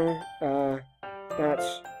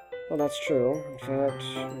 That's true. In fact...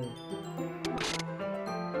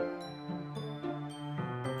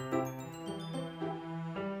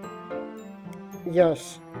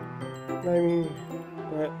 Yes.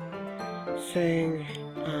 Saying...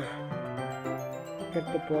 Get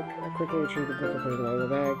the book. I quickly retrieve the book and put it in my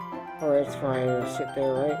bag. Alright, it's fine. I'll sit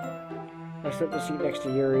there, right? I slipped the seat next to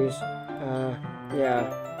Yuri's. Yeah.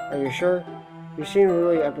 Are you sure? You seem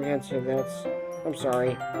really apprehensive. I'm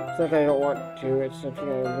sorry. It's not that I don't want to. It's something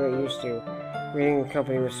I'm really used to. Reading in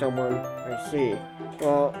company with someone. I see.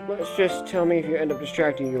 Well, let's just tell me if you end up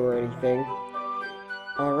distracting you or anything.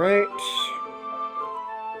 Alright.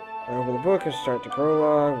 I open the book and start the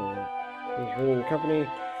prologue. He's reading in company.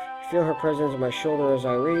 I feel her presence on my shoulder as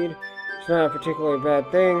I read. It's not a particularly bad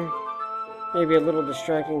thing. Maybe a little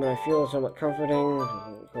distracting, but I feel somewhat comforting.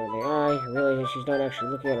 The eye. Really, she's not actually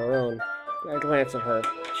looking at her own. I glance at her.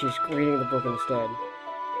 She's reading the book instead.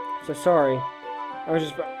 So sorry. I was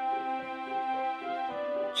just...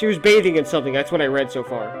 She was bathing in something. That's what I read so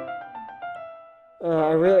far.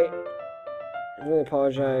 I really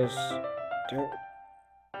apologize.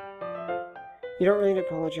 You don't really need to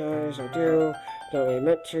apologize. I do. Don't really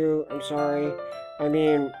meant to. I'm sorry. I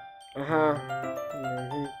mean...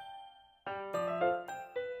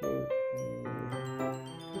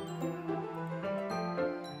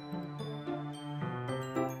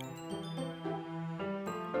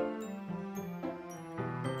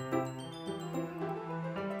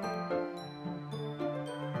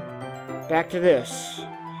 back to this.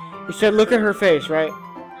 You said look at her face, right?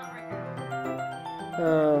 Not right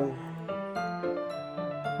now.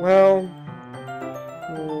 Well...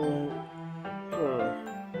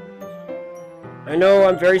 I know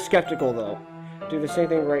I'm very skeptical, though. Do the same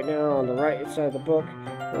thing right now on the right side of the book.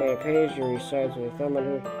 Lay a page, Yuri sides with a thumb on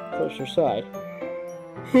the closer side.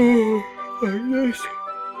 Yes.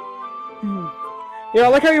 Yeah, I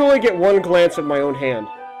like how you only get one glance of my own hand.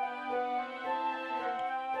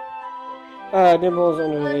 Nibbles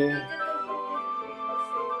under the...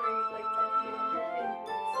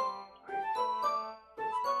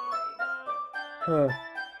 Huh.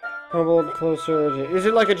 Humbled closer. Is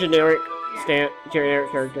it like a generic generic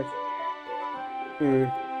character?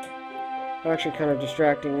 Actually kind of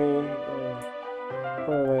distracting me.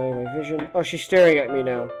 My vision. Oh, she's staring at me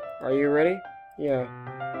now. Are you ready? Yeah.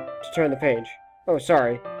 To turn the page. Oh,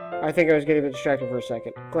 sorry. I think I was getting a bit distracted for a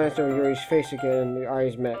second. Glanced over Yuri's face again and the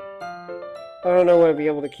eyes met. I don't know when I'll be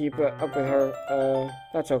able to keep up with her.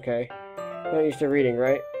 That's okay. Not used to reading,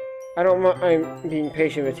 right? I don't mind being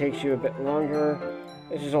patient if it takes you a bit longer.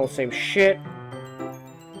 This is all the same shit.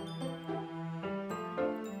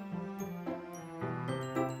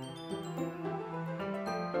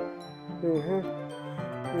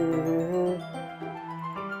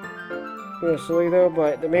 Yeah, silly though,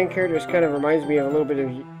 but the main character just kind of reminds me of a little bit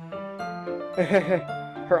of...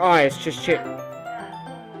 Her eyes just changed.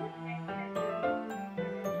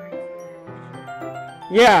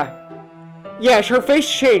 Yeah. Yeah, her face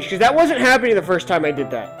changed, because that wasn't happening the first time I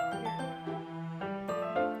did that.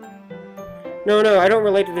 No, I don't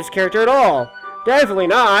relate to this character at all. Definitely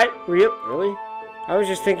not. Really? I was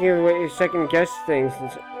just thinking of second guess things.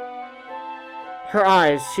 Her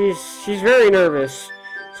eyes. She's very nervous.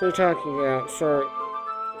 So you're talking about, sorry.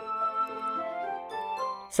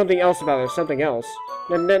 Something else about her. Something else.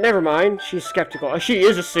 Never mind. She's skeptical. Oh, she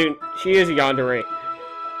is a yandere.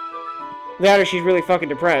 That or she's really fucking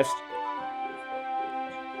depressed.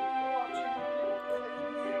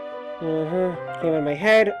 Came out of my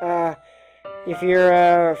head. If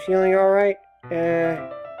you're feeling alright,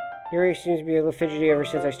 Yuri seems to be a little fidgety ever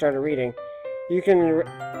since I started reading. You can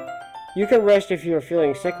rest if you're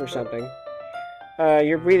feeling sick or something.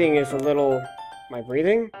 Your breathing is a little... My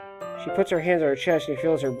breathing? She puts her hands on her chest and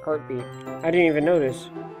feels her heartbeat. I didn't even notice.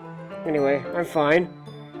 Anyway, I'm fine.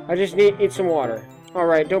 I just need some water.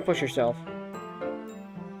 Alright, don't push yourself.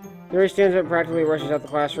 Yuri stands up and practically rushes out the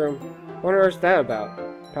classroom. What on earth's that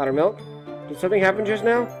about? Powder milk? Did something happen just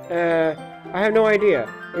now? I have no idea.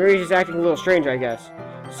 Yuri's just acting a little strange, I guess.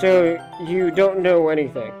 So, you don't know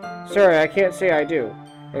anything. Sorry, I can't say I do.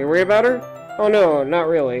 Are you worried about her? Oh no, not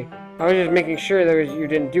really. I was just making sure that you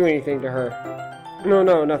didn't do anything to her. No,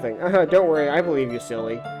 nothing. Don't worry, I believe you,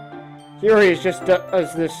 silly. Yuri is just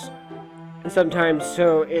does this sometimes,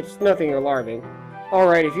 so it's nothing alarming.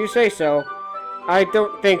 Alright, if you say so. I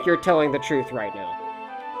don't think you're telling the truth right now.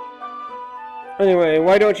 Anyway,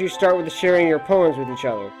 why don't you start with sharing your poems with each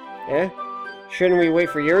other? Eh? Shouldn't we wait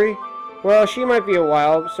for Yuri? Well, she might be a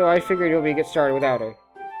while, so I figured you'll get started without her.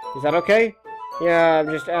 Is that okay? Yeah, I'm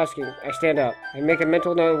just asking. I stand up. I make a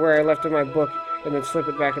mental note where I left in my book, and then slip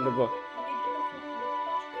it back in the book.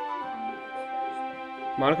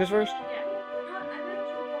 Monica's first? Yeah.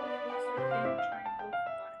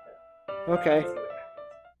 Okay.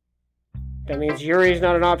 That means Yuri's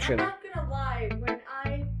not an option. I'm not gonna lie, when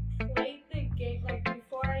I played the game, like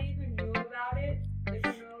before I even knew about it, like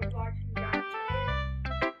when I was watching Jack play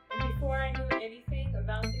it, and before I knew anything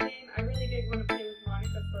about the game, I really did want to play with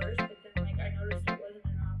Monica first, but then like I noticed it wasn't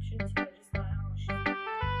an option, so I just thought,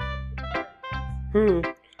 oh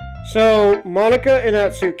shit. So, Monica and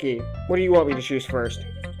Natsuki, what do you want me to choose first? I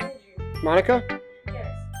just told you. Monica? Yes.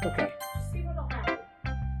 Okay. Just see what'll happen.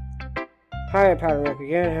 Hi, Powder Milk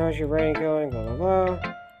again. How's your writing going? Blah, blah, blah.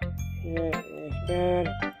 Yeah, it's bad.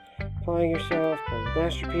 Applying yourself.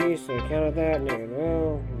 Masterpiece. So I counted that.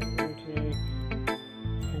 No.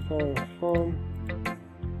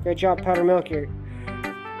 Great job, Powder Milk.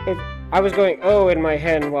 I was going oh in my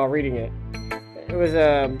head while reading it. It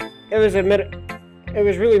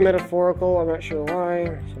was really metaphorical. I'm not sure why.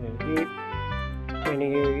 Something deep. And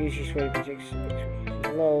you easiest way to predict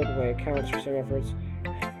low the way it counts for some efforts.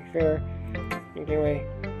 Fair. Anyway,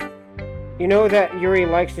 you know that Yuri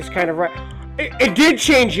likes this kind of It did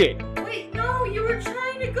change it! Wait, no, you were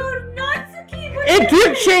trying to go to Natsuki! It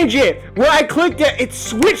did change it! When I clicked it, it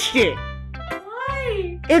switched it!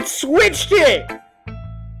 Why? It switched it!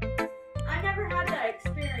 I never had that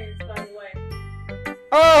experience, by the way.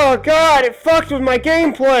 Oh god, it fucked with my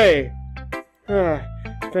gameplay!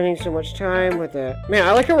 Spending so much time with that. Man,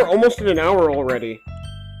 I like how we're almost at an hour already.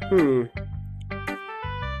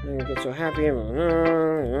 I get so happy.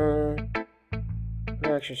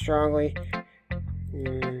 Extra strongly.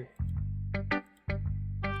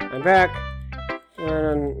 I'm back.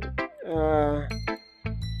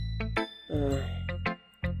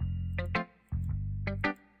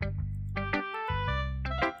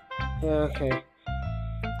 Okay.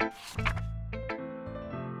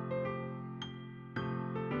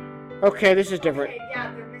 Okay, this is different. Okay,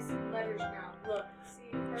 yeah, they're missing letters now. Look,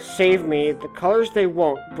 see? Save me. The colors they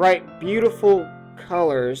won't. Bright, beautiful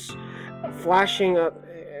colors. Flashing up.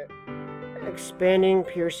 Expanding,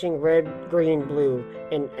 piercing, red, green, blue.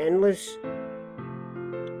 An endless...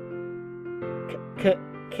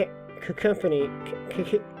 company.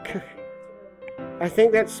 I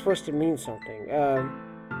think that's supposed to mean something.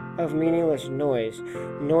 Of meaningless noise.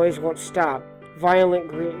 Noise won't stop. Violent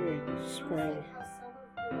green spring.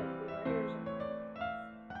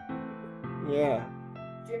 Yeah.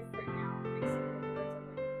 Different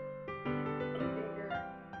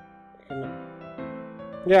now.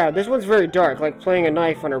 Yeah, this one's very dark, like playing a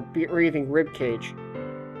knife on her breathing rib cage.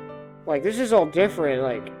 Like, this is all different,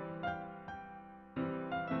 like...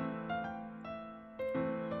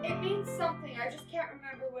 It means something, I just can't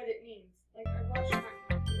remember what it means. Like, I watched my...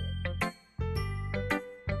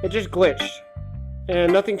 It just glitched.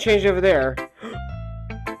 And nothing changed over there.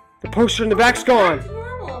 The poster in the back's gone! That's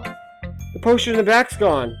normal! The poster in the back's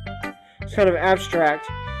gone! It's kind of abstract.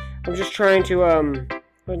 I'm just trying to, well,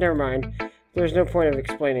 never mind. There's no point of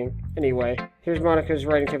explaining. Anyway, here's Monica's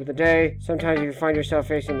writing tip of the day. Sometimes you find yourself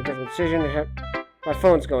facing a difficult decision. My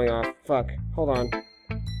phone's going off. Fuck. Hold on.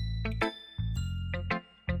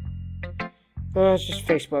 Well, it's just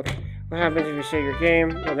Facebook. What happens if you save your game?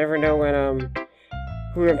 You'll never know when,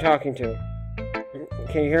 who I'm talking to.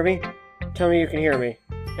 Can you hear me? Tell me you can hear me.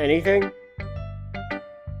 Anything?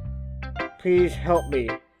 Please help me.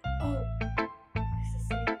 Oh, this is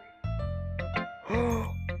Sarah.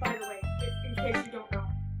 By the way, in case you don't know,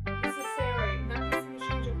 this is Sarah, not the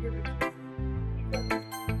change of your routine.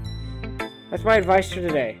 That's my advice for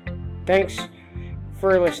today. Thanks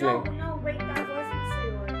for listening. No, wait, that wasn't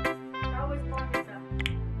Sarah. That was Monica.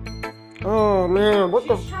 Oh man, what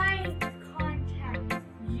the? She's trying to contact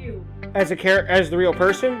you. As the real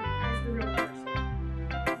person? As the real person,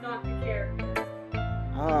 not the character.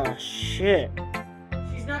 Oh shit.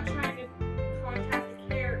 She's not trying to contact the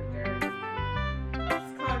character.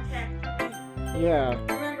 She's contacting you. Yeah.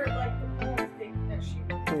 Remember, like, the poem thing that she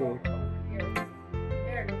wrote over here.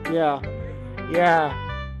 There. Yeah. Yeah.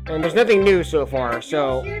 And there's nothing new so far,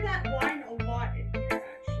 so... You'll hear that line a lot in here,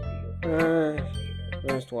 actually.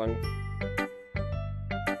 Last one.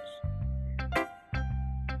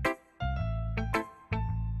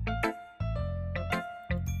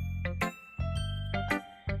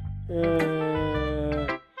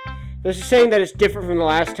 This is saying that it's different from the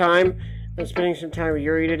last time. I'm spending some time with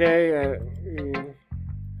Yuri today.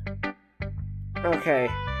 Okay.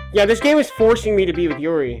 Yeah, this game is forcing me to be with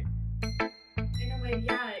Yuri. In a way,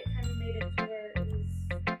 yeah, it kind of made it to where it was...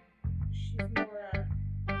 She's more,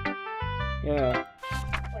 Yeah.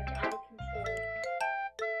 like, out of control.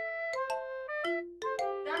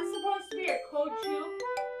 That's supposed to be a code, too.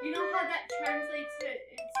 You know how that translates it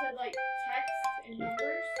into, like, text and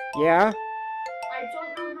numbers? Yeah? I don't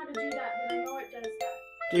know how to do that, but I know it does that.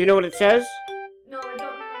 Do you know what it says? No, I don't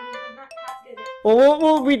remember. I'm not happy with it. Well,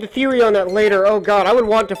 we'll read the theory on that later. Oh god, I would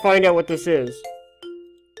want to find out what this is.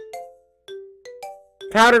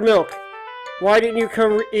 Powdered milk. Why didn't you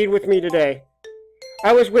come eat with me today?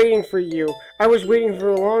 I was waiting for you. I was waiting for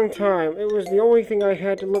a long time. It was the only thing I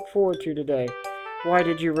had to look forward to today. Why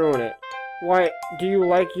did you ruin it? Why, do you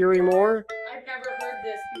like Yuri more? I've never heard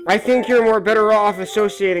this before. I think you're more better off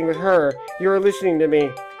associating with her. You're listening to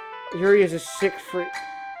me. Yuri is a sick freak.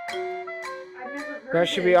 I've never heard That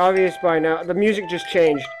should this. be obvious by now. The music just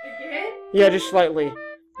changed. It did? Yeah, just slightly.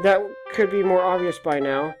 That could be more obvious by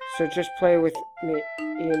now. So just play with me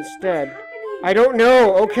instead. What's happening? I don't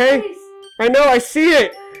know, okay? Your face. I know, I see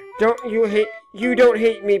it! You don't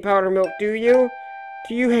hate me, Powder Milk, do you?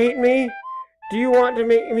 Do you hate me? Do you want to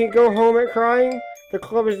make me go home at crying? The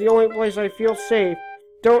club is the only place I feel safe.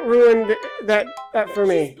 Don't ruin that for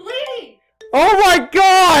me. She's bleeding! Oh my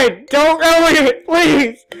god! Don't ruin it,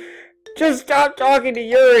 please! Just stop talking to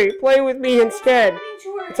Yuri. Play with me instead. What's happening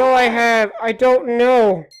to her That's all I head? have. I don't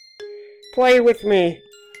know. Play with me.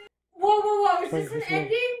 Whoa, is Play this an with me.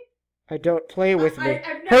 ending? I don't play with me. I've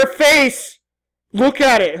Her never- face! Look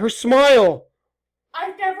at it! Her smile!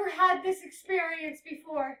 I've never had this experience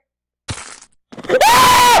before.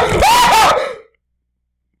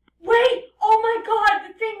 Wait! Oh my god,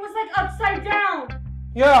 the thing was like upside down!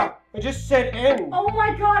 Yeah, I just said end. Oh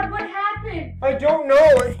my god, what happened? I don't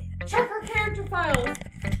know. Check her character files.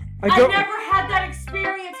 I've never had that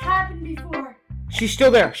experience happen before. She's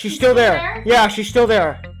still there. She's still there. Yeah, she's still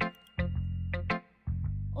there.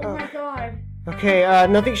 Oh my god. Okay,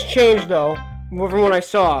 nothing's changed though, from what I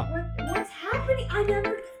saw. What's happening? I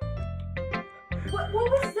never... What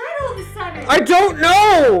was that all of a sudden? I don't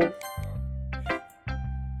know!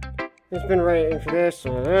 It's been waiting for this.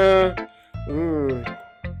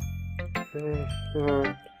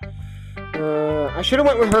 I should have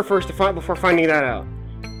went with her first before finding that out.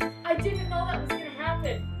 I didn't know that was gonna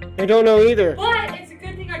happen. I don't know either. But it's a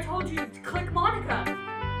good thing I told you to click Monica.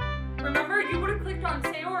 Remember, you would have clicked on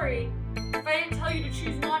Sayori if I didn't tell you to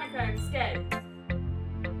choose Monica instead.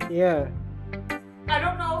 Yeah. I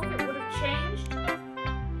don't know if it would have changed.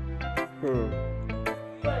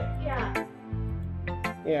 But yeah.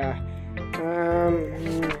 Yeah.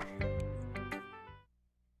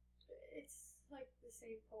 It's like the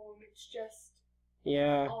same poem. It's just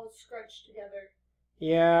Yeah. all scrunched together.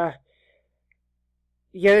 Yeah.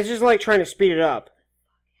 Yeah, it's just like trying to speed it up.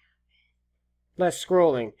 Less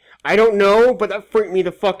scrolling. I don't know, but that freaked me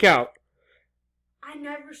the fuck out. I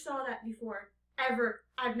never saw that before. Ever.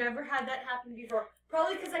 I've never had that happen before.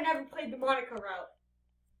 Probably because I never played the Monica route.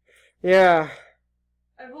 Yeah.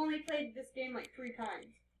 I've only played this game like 3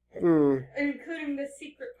 times. Including the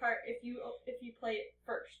secret part if you play it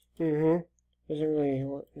first. Isn't really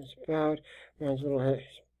what it's about. Mine's a little head.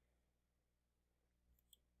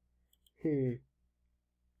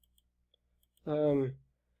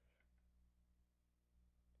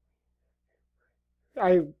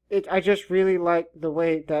 I just really like the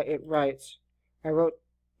way that it writes. I wrote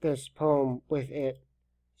this poem with it.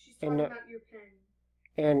 She's talking about your pen.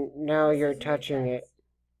 And now you're touching it.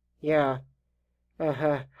 Yeah. I've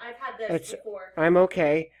had this before. I'm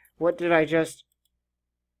okay. What did I just...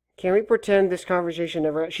 Can we pretend this conversation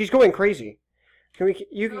never... She's going crazy.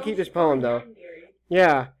 You can keep this poem, though.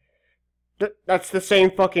 Yeah. That's the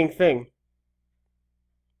same fucking thing.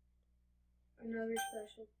 Another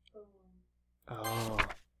special poem. Oh.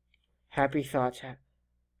 Happy thoughts.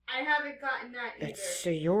 I haven't gotten that either. It's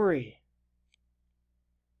Sayori.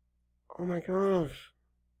 Oh my gosh.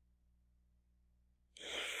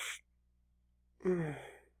 I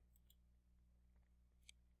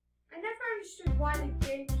never understood why the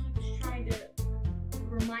game keeps trying to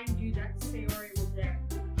remind you that Sayori was there.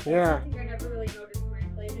 Yeah. That's something I never really noticed when I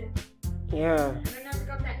played it. Yeah. And I never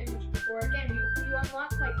got that image before. Again, you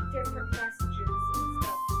unlock like different messages and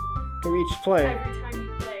stuff. To each play. Every time you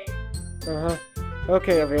play.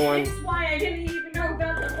 Okay, everyone. And it's why I didn't even know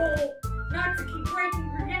about the whole not to keep breaking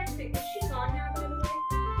her neck thing. Is she gone now, by the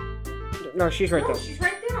way? No, she's right there. She's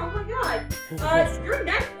right there. Oh my god. Your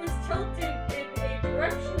neck was tilted in a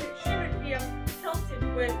direction it shouldn't be tilted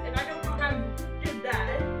with, and I don't know how you did that.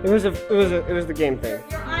 It was the game thing.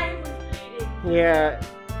 Your eye was bleeding. Yeah,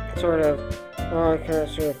 sort of. Oh, kind of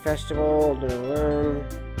sort of festival. I just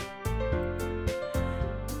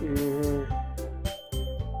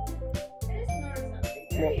noticed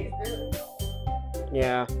something. Yuri is really tall.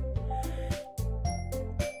 Yeah.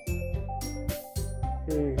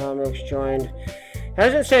 Knox joined.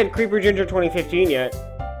 Hasn't said Creeper Ginger 2015 yet.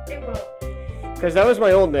 It will. Because that was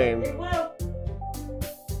my old name. It will.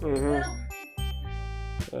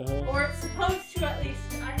 Or it's supposed to, at least.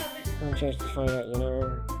 I haven't. No chance to find out, you know.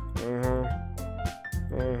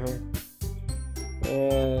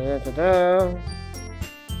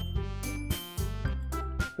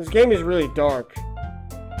 This game is really dark.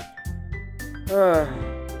 We'll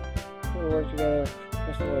work together.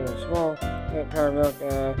 Just a little small. Power milk.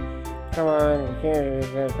 Come on, you can't do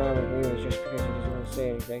that power milk just because he doesn't want to say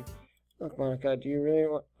anything. Look, Monica, do you really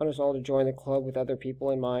want us all to join the club with other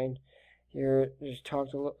people in mind? You just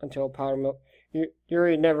talked until Powder Milk.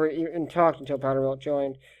 Yuri never even talked until Powder Milk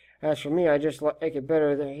joined. As for me, I just like it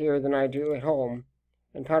better here than I do at home.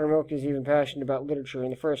 And Powder Milk is even passionate about literature in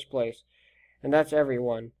the first place. And that's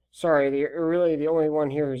everyone. Sorry, you're really the only one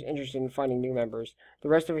here who's interested in finding new members. The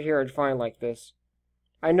rest of it here are fine like this.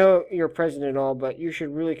 I know you're president and all, but you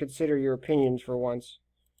should really consider your opinions for once.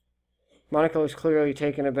 Monica was clearly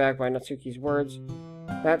taken aback by Natsuki's words.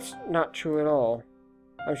 That's not true at all.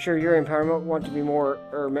 I'm sure Yuri and Powder Milk want to be want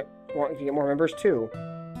to get more members too,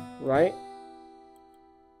 right?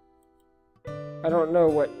 I don't know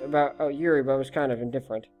what about Yuri, but I was kind of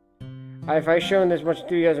indifferent. If I shown as much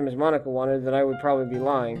enthusiasm as Monica wanted, then I would probably be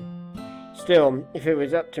lying. Still, if it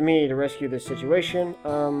was up to me to rescue this situation,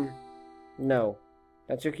 no.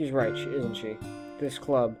 Natsuki's right, isn't she? This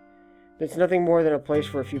club. It's nothing more than a place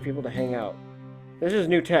for a few people to hang out. This is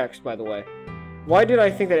new text, by the way. Why did I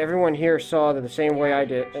think that everyone here saw it the same way I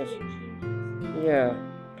did? Yeah,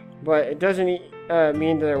 but it doesn't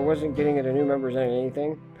mean that I wasn't getting into new members and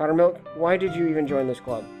anything. Powdermilk, why did you even join this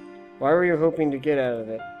club? Why were you hoping to get out of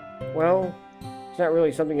it? Well, it's not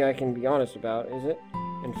really something I can be honest about, is it?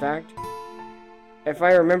 In fact, if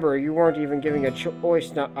I remember, you weren't even giving a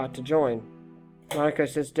choice not to join. Monica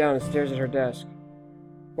sits down and stares at her desk.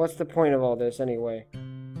 What's the point of all this, anyway?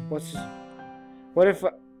 What if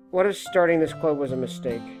starting this club was a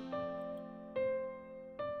mistake?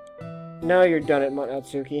 Now you're done it,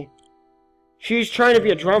 Natsuki. She's trying to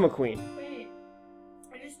be a drama queen. Wait,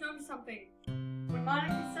 I just noticed something. When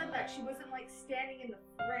Monica said that, she wasn't like standing in the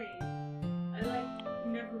frame. I like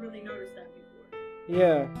never really noticed that before.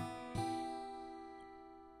 Yeah.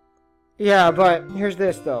 Yeah, but here's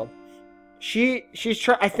this though.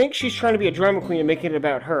 I think she's trying to be a drama queen and making it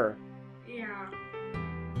about her. Yeah.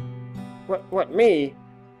 What, me?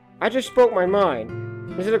 I just spoke my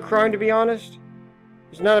mind. Is it a crime to be honest?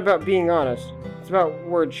 It's not about being honest. It's about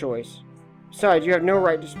word choice. Besides, you have no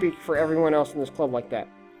right to speak for everyone else in this club like that.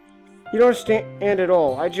 You don't stand at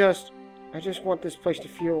all. I just want this place to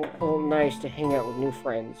feel a little nice to hang out with new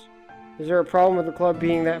friends. Is there a problem with the club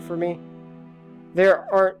being that for me? There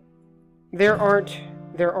aren't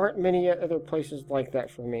many other places like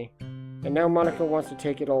that for me. And now Monica wants to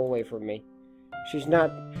take it all away from me. She's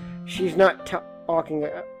not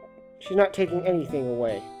taking anything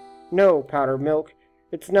away. No, Powdermilk,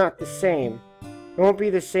 it's not the same. It won't be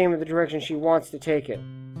the same in the direction she wants to take it.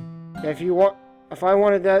 If I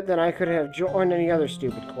wanted that, then I could have joined any other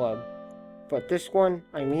stupid club. But this one,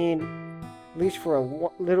 I mean, at least for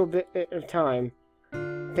a little bit of time,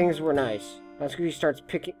 things were nice. Natsuki starts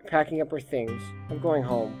packing up her things. I'm going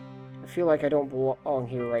home. I feel like I don't belong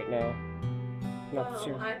here right now.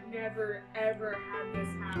 I've never, ever had this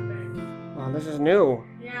happen. Oh, this is new.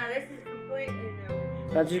 Yeah, this is completely new.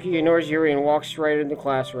 Natsuki ignores Yuri and walks right into the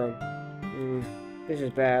classroom. This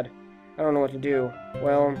is bad. I don't know what to do.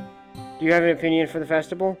 Well, do you have an opinion for the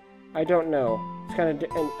festival? I don't know.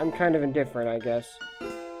 I'm kind of indifferent, I guess.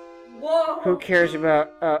 Whoa! Who cares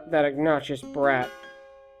about that obnoxious brat?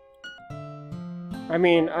 I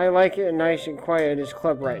mean, I like it nice and quiet in his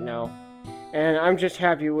club right now. And I'm just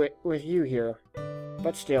happy with you here.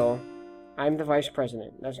 But still, I'm the vice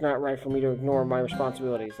president. That's not right for me to ignore my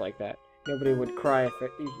responsibilities like that. Nobody would cry if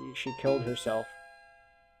she killed herself.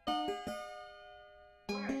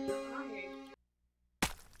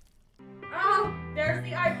 Oh, there's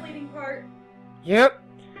the eye bleeding part. Yep.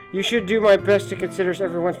 You should do my best to consider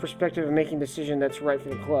everyone's perspective and making a decision that's right for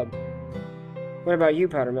the club. What about you,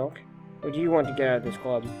 Powdermilk? What do you want to get out of this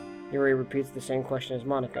club? Yuri repeats the same question as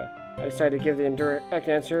Monica. I decided to give the indirect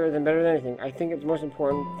answer, then better than anything. I think it's the most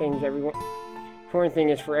important thing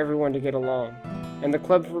is for everyone to get along. And the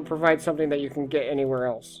club provides something that you can get anywhere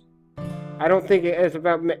else. I don't think it is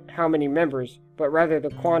about how many members, but rather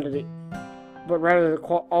the quality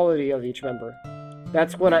of each member.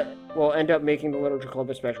 That's what will end up making the literature club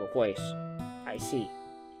a special place. I see.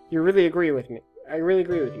 You really agree with me. I really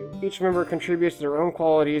agree with you. Each member contributes their own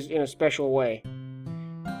qualities in a special way.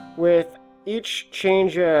 With each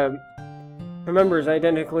change members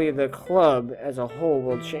identically, the club as a whole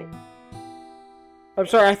will change. I'm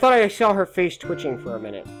sorry, I thought I saw her face twitching for a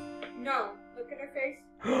minute. No, look at her face.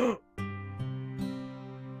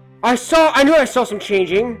 I knew I saw some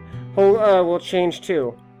changing. Will change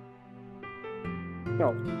too.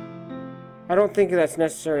 No. I don't think that's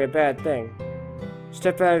necessarily a bad thing.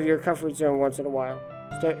 Step out of your comfort zone once in a while.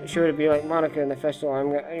 Sure to be like Monica in the festival. I'm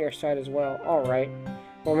on your side as well. Alright.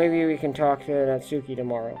 Well, maybe we can talk to Natsuki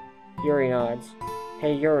tomorrow. Yuri nods.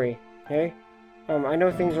 Hey, Yuri. Hey? I know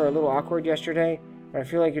things were a little awkward yesterday, but I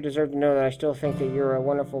feel like you deserve to know that I still think that you're a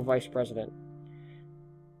wonderful vice president.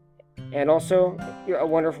 And also, you're a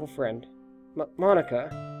wonderful friend. Monica,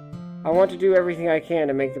 I want to do everything I can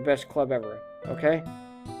to make the best club ever. Okay?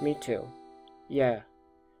 Me too. Yeah.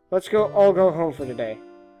 Let's all go home for today.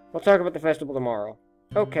 We'll talk about the festival tomorrow.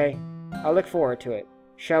 Okay. I look forward to it.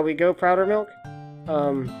 Shall we go, Powdermilk?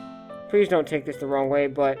 Please don't take this the wrong way,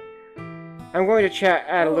 but I'm going to chat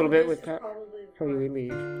a little bit with before we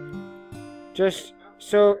leave. Just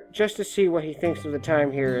to see what he thinks of the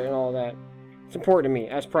time here and all that. It's important to me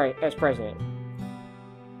as president.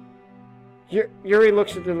 Yuri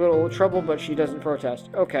looks at the little trouble, but she doesn't protest.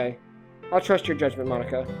 Okay. I'll trust your judgment,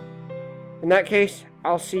 Monica. In that case,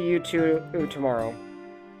 I'll see you two tomorrow.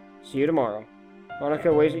 See you tomorrow.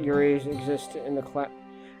 Monica waves at Yuri's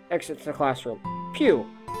exits the classroom. Phew!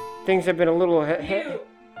 Things have been a little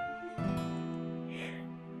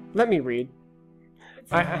Let me read.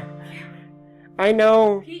 I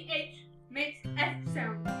know. PH makes F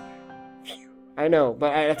sound. I know,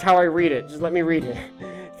 but that's how I read it. Just let me read it.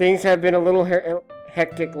 Things have been a little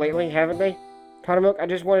hectic lately, haven't they? Powdermilk, I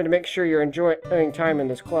just wanted to make sure you're enjoying time in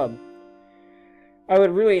this club. I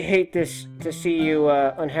would really hate this to see you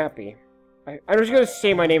unhappy. I'm just going to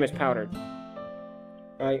say my name is Powdered.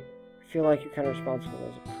 I feel like you're kind of responsible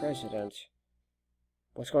as a president.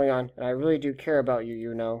 What's going on? And I really do care about you,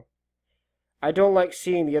 you know. I don't like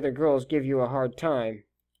seeing the other girls give you a hard time.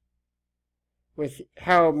 With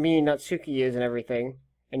how mean Natsuki is and everything.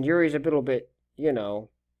 And Yuri's a little bit, you know.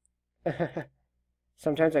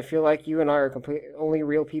 Sometimes I feel like you and I are only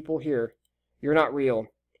real people here. You're not real.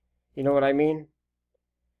 You know what I mean?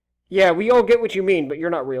 Yeah, we all get what you mean, but you're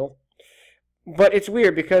not real. But it's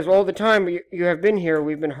weird, because all the time you have been here,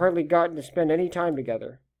 we've been hardly gotten to spend any time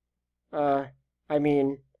together. I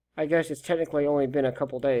mean, I guess it's technically only been a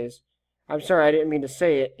couple days. I'm sorry, I didn't mean to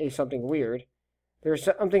say it is something weird. There's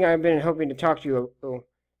something I've been hoping to talk to you about.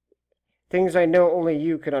 Things I know only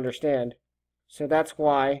you could understand. So that's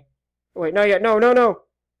why... Wait, not yet. No, no, no!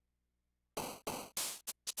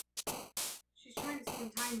 She's trying to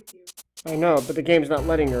spend time with you. I know, but the game's not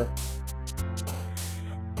letting her.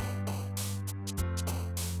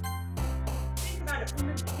 Think about it. From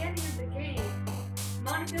the beginning of the game,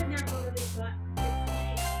 Monica never really got the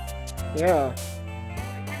chance. Yeah. I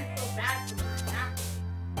kind of feel bad for her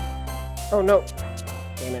after. Oh, no.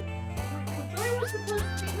 Damn it. Joy was supposed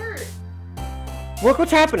to be hurt. Look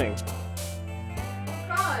what's happening! Oh,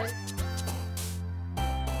 God.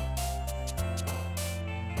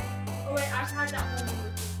 Oh, wait, I've had that one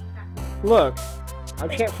movie. Look. I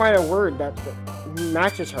can't find a word that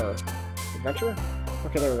matches her. Adventure?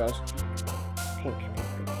 Okay, there it goes. Pink.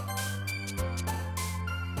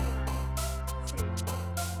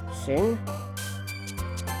 Sing?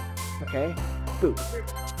 Okay. Boop.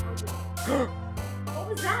 What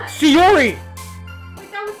was that? Sayori!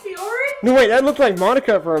 Wait, that was Sayori? No, wait, that looked like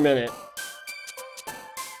Monica for a minute.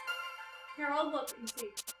 Here, I'll look and see.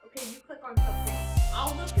 Okay, you click on something.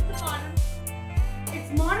 I'll look at the bottom.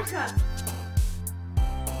 It's Monica.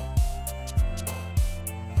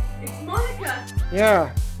 It's Monica.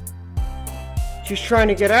 Yeah. She's trying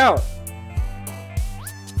to get out.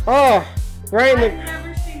 Oh, right in I've the...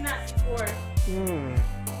 never seen that before. Hmm.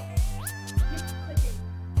 Keep clicking.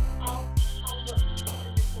 I'll look in the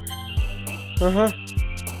corner. Uh-huh.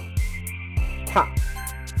 Ha.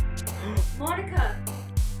 Monica.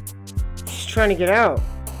 She's trying to get out.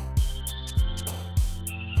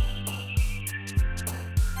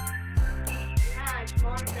 Yeah, it's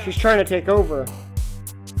Monica. She's trying to take over.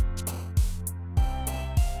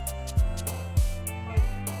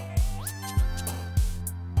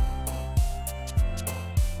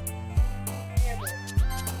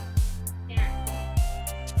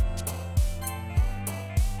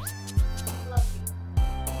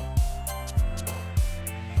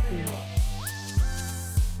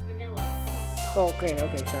 Oh, okay,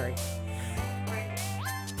 sorry.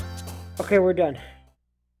 Okay, we're done.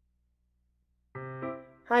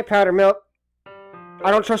 Hi, Powdermilk.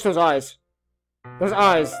 I don't trust those eyes. Those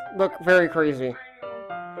eyes look very crazy.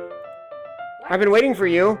 I've been waiting for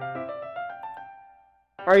you.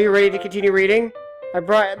 Are you ready to continue reading? I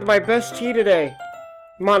brought my best tea today.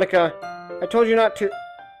 Monica, I told you not to...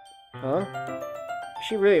 Huh? Is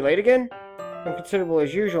she really late again? Unconsiderable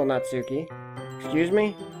as usual, Natsuki. Excuse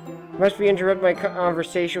me? Must be interrupting my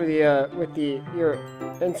conversation with your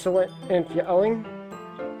insolent and yelling?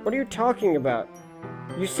 What are you talking about?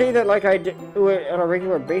 You say that like I do it on a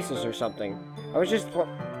regular basis or something. I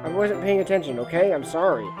wasn't paying attention, okay? I'm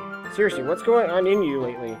sorry. Seriously, what's going on in you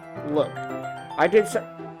lately? Look, I did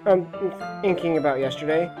some thinking about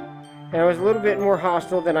yesterday, and I was a little bit more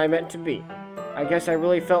hostile than I meant to be. I guess I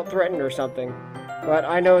really felt threatened or something. But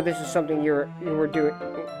I know this is something you were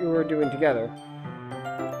doing together.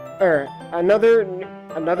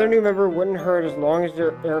 Another new member wouldn't hurt as long as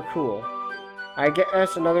they're cool. I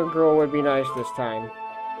guess another girl would be nice this time.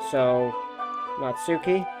 So,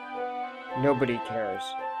 Natsuki, nobody cares.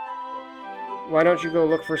 Why don't you go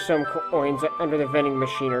look for some coins under the vending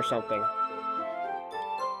machine or something?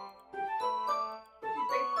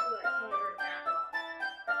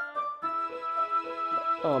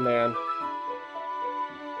 Oh man.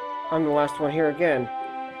 I'm the last one here again.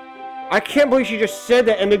 I can't believe she just said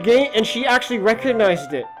that in the game, and she actually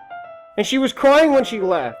recognized it. And she was crying when she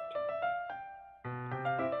left.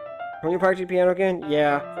 When you practice piano again?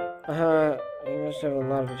 Yeah. You must have a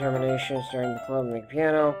lot of determination starting the club and make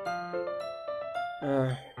piano.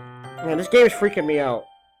 Man, this game is freaking me out.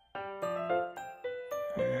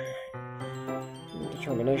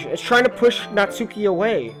 Determination. It's trying to push Natsuki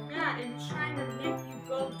away. Yeah, and trying to make you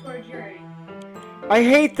go towards Yuri. I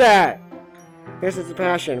hate that! This is the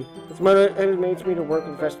passion. It motivates me to work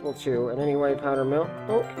with the festival too. And anyway, Powdermilk.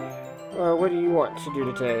 Oh, What do you want to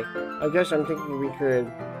do today? I guess I'm thinking we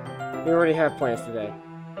already have plans today.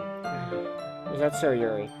 Is that so,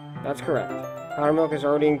 Yuri? That's correct. Powder Milk is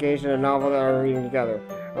already engaged in a novel that we're reading together.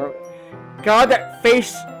 God, that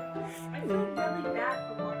face! I feel really bad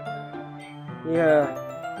for Watermelon. Yeah,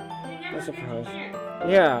 I suppose.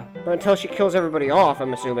 Yeah, but until she kills everybody off,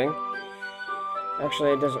 I'm assuming.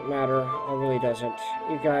 Actually, it doesn't matter. It really doesn't.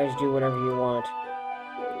 You guys do whatever you want.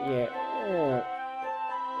 Yeah.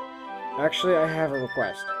 Actually, I have a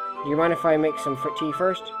request. Do you mind if I make some tea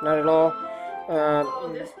first? Not at all. Oh,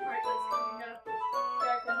 this part that's coming up.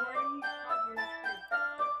 Jack, good morning.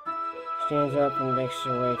 Stands up and makes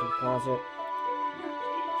her way to the closet.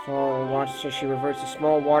 Follow and watches as she reverts a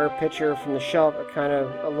small water pitcher from the shelf,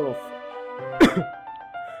 a little...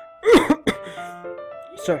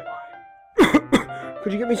 Sir,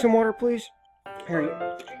 could you get me some water, please?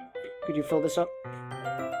 Here, could you fill this up?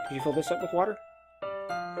 Could you fill this up with water?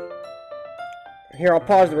 Here, I'll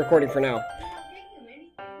pause the recording for now.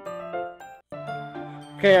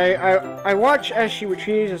 Okay, I watch as she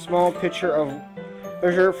retrieves a small pitcher of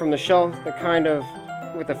leisure from the shelf,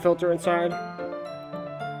 with a filter inside.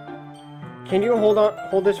 Can you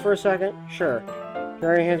hold this for a second? Sure.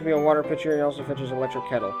 Harry hands me a water pitcher and also fetches an electric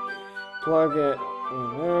kettle. Plug it in the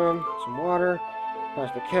room, some water,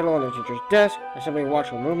 past the kettle on the teacher's desk. I simply watch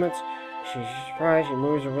her movements. She's surprised. She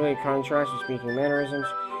moves in really contrast with speaking mannerisms.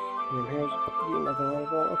 And here's nothing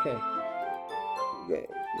audible. Okay. Okay,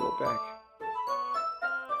 go back.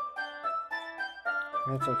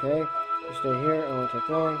 That's okay. You stay here. It won't take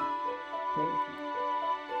long.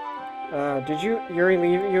 Did Yuri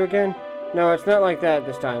leave you again? No, it's not like that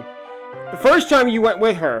this time. The first time you went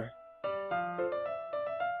with her.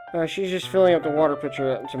 She's just filling up the water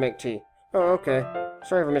pitcher to make tea. Oh, okay.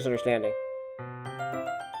 Sorry for misunderstanding.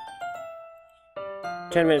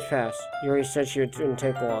 10 minutes passed. Yuri said she wouldn't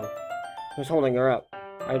take long. I was holding her up.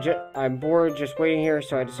 I'm bored just waiting here,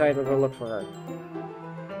 so I decided to go look for her.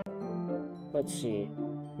 Let's see.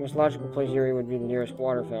 The most logical place Yuri would be the nearest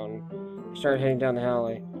water fountain. I started heading down the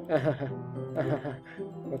alley.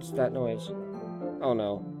 What's that noise? Oh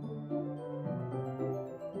no.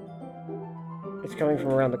 It's coming from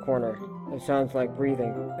around the corner. It sounds like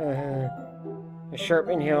breathing. A sharp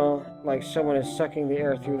inhale, like someone is sucking the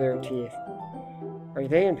air through their teeth. Are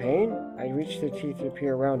they in pain? I reach the teeth to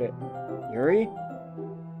peer around it. Yuri?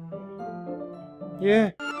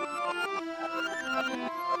 Yeah.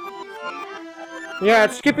 Yeah,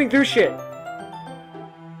 it's skipping through shit. I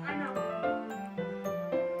know.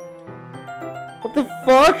 What the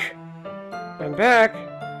fuck? I'm back.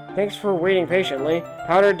 Thanks for waiting patiently.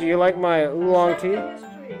 Powder, do you like my oolong tea?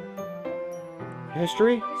 History. History?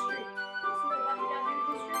 History. You see the button down there,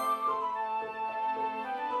 history?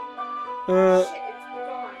 Shit, it's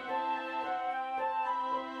gone.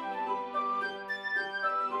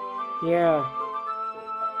 Yeah.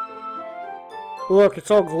 Look,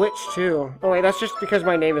 it's all glitched too. Oh wait, that's just because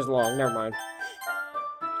my name is long. Never mind.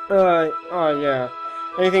 Oh yeah.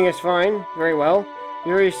 Anything is fine. Very well.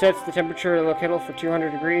 Yuri sets the temperature of the kettle for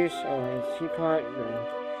 200 degrees. Oh, his teapot.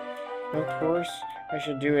 Of course, I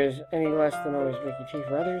should do is any less than always making tea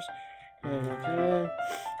for others.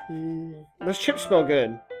 Those chips smell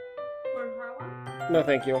good. No,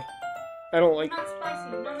 thank you. I don't like. Not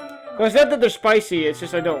spicy. No. No, it's not that they're spicy. It's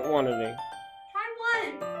just I don't want any. Try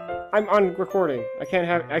one. I'm on recording. I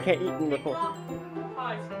can't eat and record.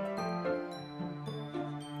 Pause.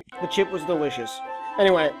 The chip was delicious.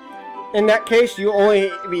 Anyway, in that case, you'll only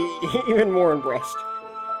be even more impressed.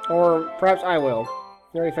 Or perhaps I will.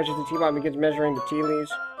 Yuri fetches the teapot and begins measuring the tea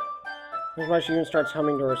leaves. That's why she even starts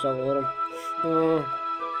humming to herself a little.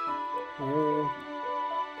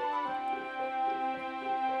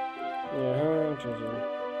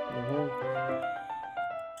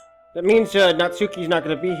 That means Natsuki's not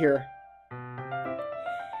going to be here.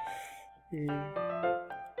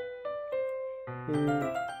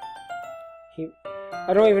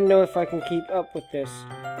 I don't even know if I can keep up with this.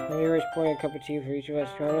 Yuri's pouring a cup of tea for each of us.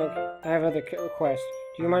 I have other requests.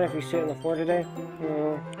 Do you mind if we sit on the floor today?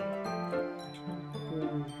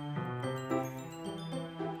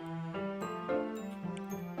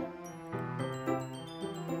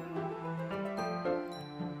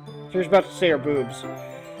 She was about to say her boobs.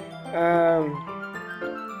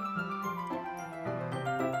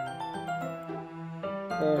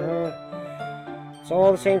 It's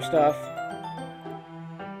all the same stuff.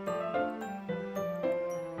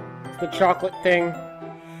 It's the chocolate thing.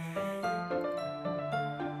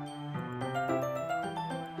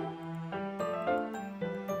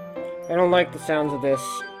 I don't like the sounds of this.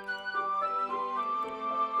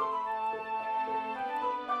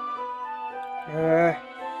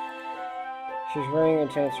 She's wearing an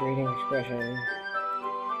intense reading expression.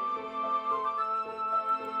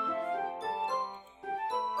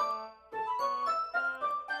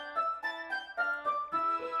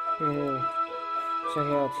 So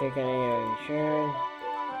he'll take any action.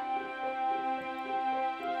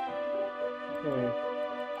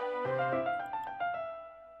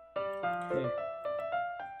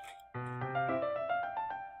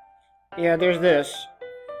 Yeah, there's this.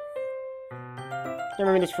 I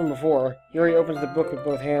remember this from before. Yuri opens the book with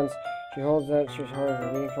both hands. She holds it. She's hard for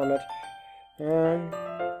reading from it. In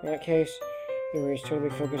that case, Yuri's totally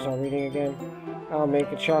focused on reading again. I'll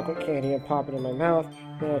make a chocolate candy and pop it in my mouth.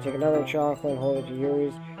 Then I take another chocolate and hold it to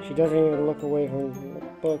Yuri's. She doesn't even look away from the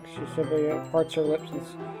book. She simply parts her lips.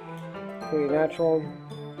 It's pretty natural.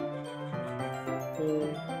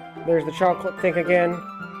 There's the chocolate thing again.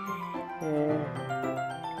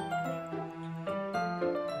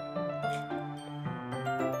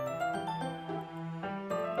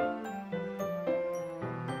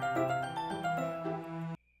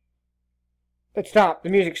 It stopped. The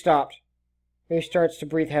music stopped. Yuri starts to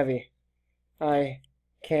breathe heavy. I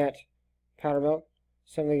can't. Powdermilk.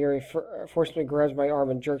 Suddenly Yuri forcibly grabs my arm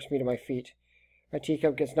and jerks me to my feet. My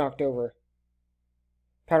teacup gets knocked over.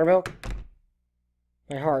 Powdermilk?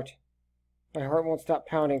 My heart. My heart won't stop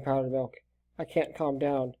pounding, Powdermilk. I can't calm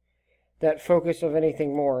down. That focus of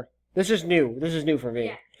anything more. This is new. This is new for me.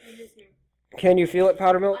 Yeah, it is new. Can you feel it,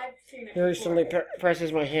 Powdermilk? I've seen it Yuri before. suddenly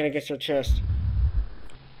presses my hand against her chest.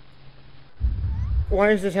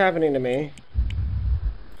 Why is this happening to me?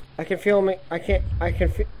 I can feel me. I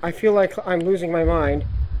feel like I'm losing my mind.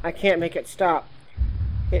 I can't make it stop.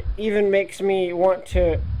 It even makes me want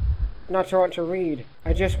to, not to want to read.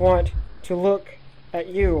 I just want to look at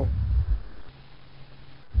you.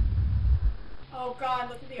 Oh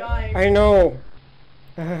God, look at the eyes. I know.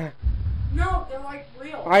 No, they're like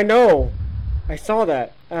real. I know. I saw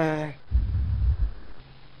that. That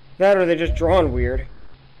or they're just drawn weird.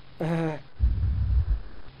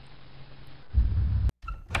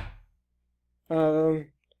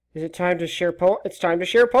 Is it time to share It's time to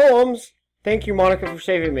share poems! Thank you, Monica, for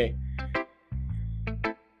saving me.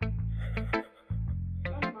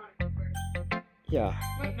 Yeah.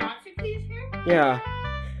 Wait, D0Ki's here? Yeah.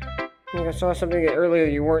 I think I saw something earlier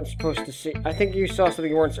you weren't supposed to see. I think you saw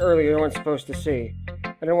something you weren't supposed to see.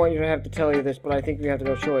 I don't want you to have to tell you this, but I think you have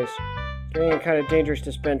no choice. Getting kind of dangerous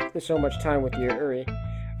to spend so much time with you, Yuri.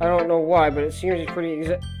 I don't know why, but it seems it's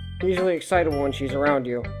pretty easily excitable when she's around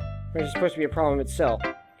you. Which is supposed to be a problem itself.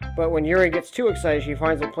 But when Yuri gets too excited, she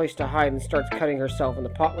finds a place to hide and starts cutting herself in the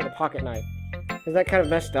with a pocket knife. Is that kind of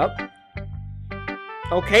messed up?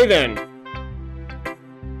 Okay then.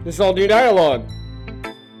 This is all new dialogue.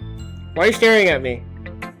 Why are you staring at me?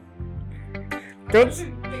 Don't.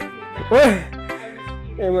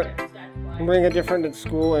 I'm bringing a different at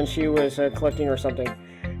school, and she was collecting or something.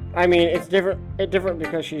 I mean, it's different. It's different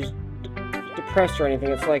because she's depressed or anything.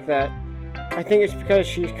 It's like that. I think it's because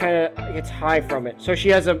she kind of gets high from it. So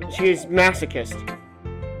she's masochist.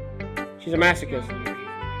 She's a masochist.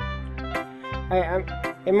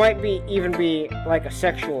 It might even be like a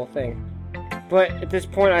sexual thing. But at this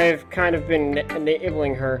point, I've kind of been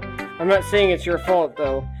enabling her. I'm not saying it's your fault,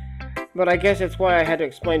 though. But I guess it's why I had to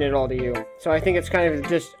explain it all to you. So I think it's kind of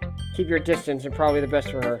just keep your distance and probably the best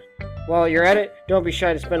for her. While you're at it, don't be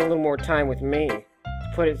shy to spend a little more time with me. To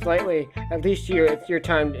put it slightly, at least it's your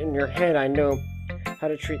time in your head. I know how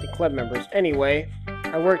to treat the club members. Anyway,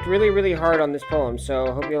 I worked really, really hard on this poem, so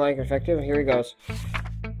I hope you like it. Effective. Here he goes.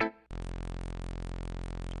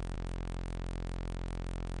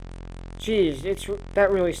 Jeez,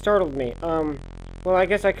 that really startled me. Well, I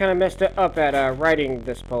guess I kind of messed it up at writing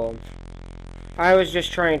this poem. I was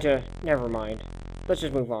just trying to... Never mind. Let's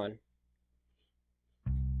just move on.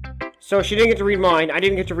 So she didn't get to read mine, I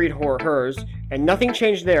didn't get to read hers, and nothing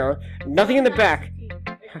changed there. Nothing in the back.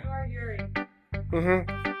 Ignore Yuri.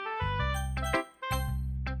 Mm-hmm.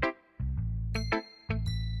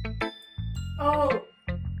 Oh!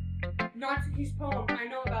 D0Ki's poem. I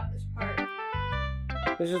know about this part.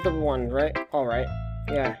 This is the one, right? Alright.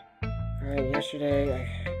 Yeah. Alright, yesterday,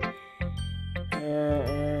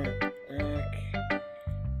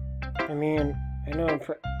 I mean, I know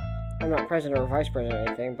I'm not president or vice president or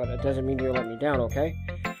anything, but it doesn't mean you'll let me down, okay?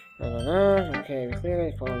 Okay,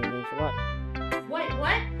 clearly, following means a lot. Wait,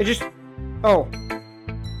 what? It just... Oh.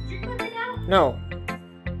 Did you click it out? No.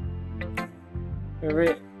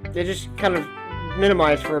 They just kind of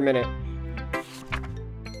minimized for a minute.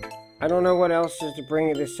 I don't know what else is to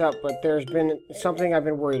bring this up, but there's been something I've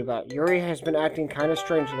been worried about. Yuri has been acting kind of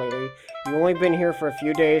strange lately. You've only been here for a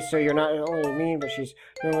few days, so you're not only mean, but she's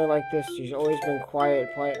normally like this. She's always been quiet.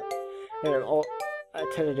 and all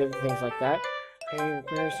tentative things like that. Okay,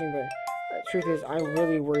 embarrassing, but the truth is, I'm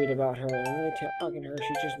really worried about her. I'm really talking to her.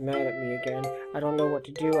 She's just mad at me again. I don't know what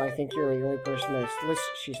to do. I think you're the only person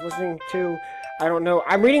she's listening to. I don't know.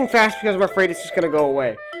 I'm reading fast because I'm afraid it's just going to go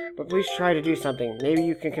away. But please try to do something. Maybe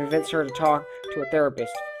you can convince her to talk to a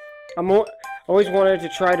therapist. Always wanted to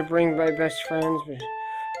try to bring my best friends, but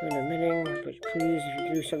please, if you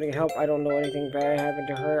can do something to help. I don't know anything bad happened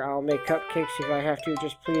to her. I'll make cupcakes if I have to.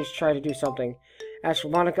 Just please try to do something. As for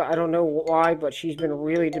Monica, I don't know why, but she's been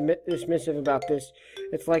really dismissive about this.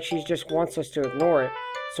 It's like she just wants us to ignore it.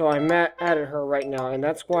 So I'm mad at her right now, and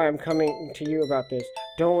that's why I'm coming to you about this.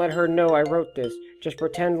 Don't let her know I wrote this. Just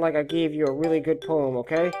pretend like I gave you a really good poem,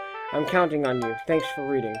 okay? I'm counting on you. Thanks for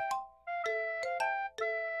reading.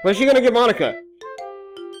 What's she gonna give Monica?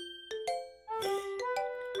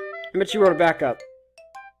 I bet she wrote a backup.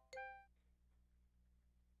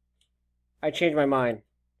 I changed my mind.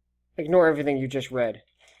 Ignore everything you just read.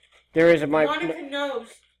 There is a Monica knows.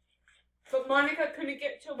 But Monica couldn't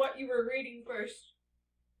get to what you were reading first.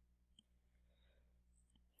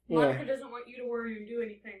 Monica doesn't want you to worry and do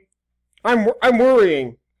anything. I'm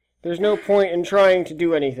worrying. There's no point in trying to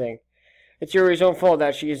do anything. It's Yuri's own fault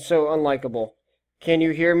that she is so unlikable. Can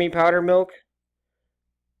you hear me, Powder Milk?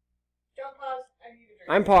 Don't pause. I need a drink.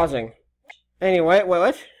 I'm pausing. Anyway,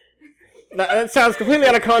 what? That sounds completely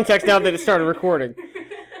out of context now that it started recording.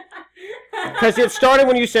 Because it started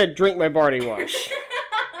when you said, drink my body wash.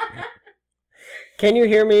 Can you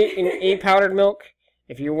hear me in powdered milk?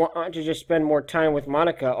 If you want to just spend more time with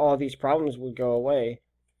Monica, all these problems would go away.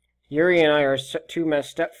 Yuri and I are too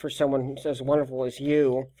messed up for someone as wonderful as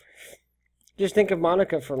you. Just think of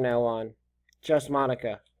Monica from now on. Just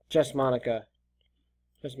Monica. Just Monica.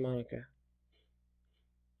 Just Monica.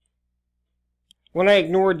 When I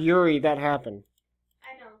ignored Yuri, that happened.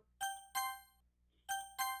 I know.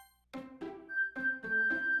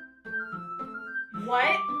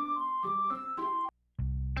 What?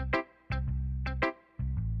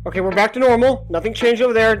 Okay, we're back to normal. Nothing changed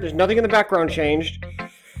over there. There's nothing in the background changed.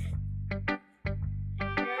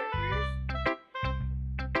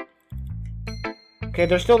 Okay,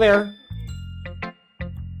 they're still there.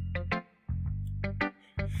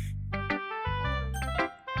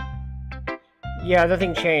 Yeah,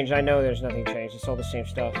 nothing changed. I know there's nothing changed. It's all the same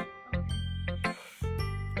stuff.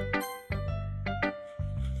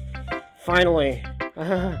 Finally.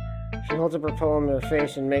 She holds up her poem to her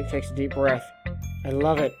face and takes a deep breath. I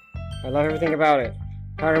love it. I love everything about it.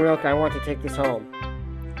 Powder Milk, I want to take this home.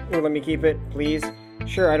 Will you let me keep it, please?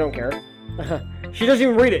 Sure, I don't care. She doesn't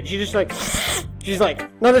even read it. She's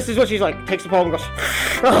like, no, this is what she's like. Takes the poem and goes,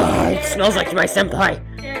 oh, it smells like my senpai.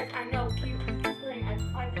 Derek, I know. Keep playing.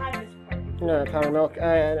 I've had this part. No, Powder Milk,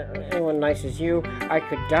 anyone nice as you, I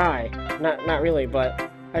could die. Not really,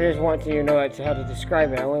 but I just want to know how to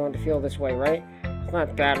describe it. I only want to feel this way, right? It's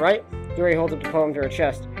not bad, right? Yuri holds up the poem to her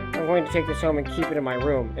chest. I'm going to take this home and keep it in my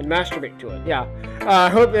room and masturbate to it. Yeah. I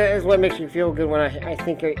hope that is what makes you feel good when I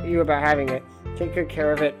think of you about having it. Take good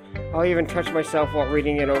care of it. I'll even touch myself while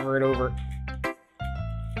reading it over and over.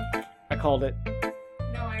 I called it.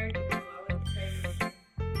 No, I already did. I wasn't saying it.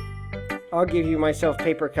 I'll give you myself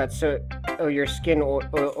paper cuts so your skin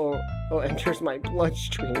will enters my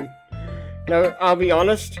bloodstream. Now, I'll be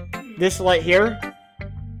honest. This light here,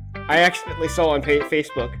 I accidentally saw on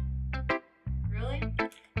Facebook. Really?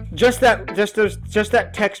 Just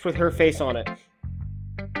that text with her face on it.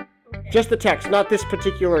 Okay. Just the text, not this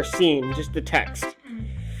particular scene, just the text.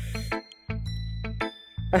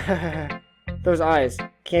 Those eyes.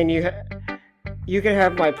 You can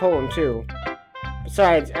have my poem too.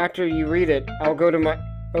 Besides, after you read it, I'll go to my...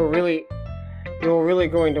 You're really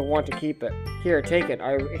going to want to keep it. Here, take it.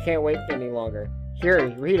 I can't wait any longer. Here,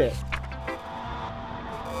 read it.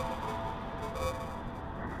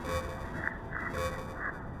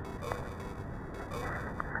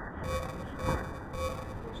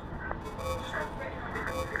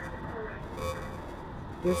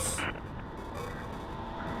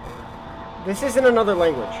 This isn't another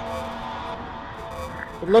language.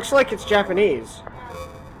 It looks like it's Japanese.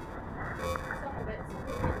 Some of it.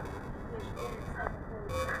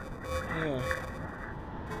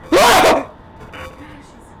 Yeah.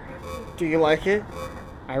 Do you like it?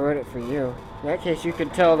 I wrote it for you. In that case, you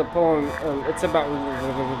could tell the poem, it's about...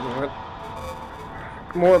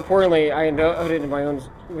 More importantly, I wrote it in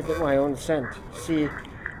with my own scent. See,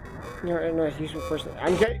 you're a nice, useful person.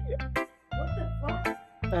 I'm getting... What the fuck?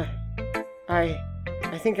 I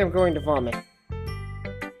think I'm going to vomit.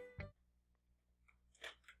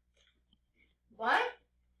 What?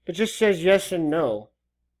 It just says yes and no.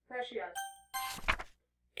 Precious.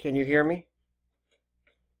 Can you hear me?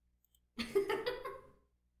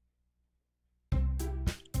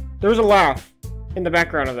 There was a laugh in the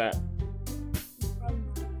background of that.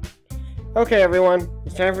 Okay, everyone.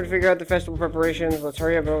 It's time for to figure out the festival preparations. Let's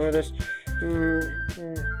hurry up over this.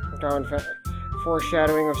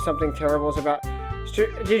 Foreshadowing of something terrible is about...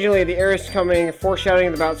 Strategically, the air is coming.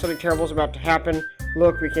 Foreshadowing about something terrible is about to happen.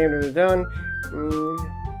 Look, we came to the done.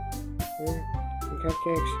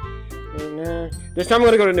 Cupcakes. This time I'm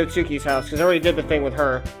going to go to doKi's house, because I already did the thing with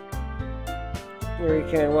her. Here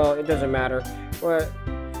we can. Well, it doesn't matter. What?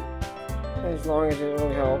 As long as it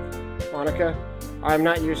will help. Monica? I'm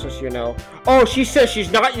not useless, you know. Oh, she says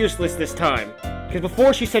she's not useless this time. Because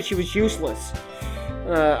before she said she was useless.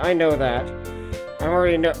 I know that. I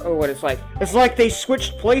already know what it's like. It's like they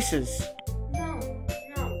switched places. No.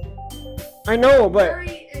 I know, but...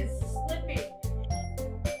 Yuri is slipping.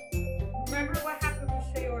 Remember what happened with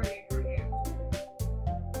Sayori and her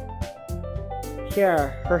hands? Yeah,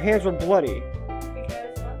 her hands were bloody.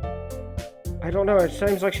 Because what? I don't know, it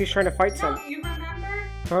seems like she's trying to fight something. No, you remember?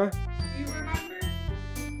 Huh? You remember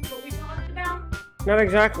what we talked about? Not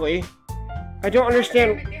exactly. I don't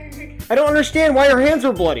understand. I don't understand why her hands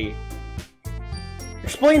are bloody.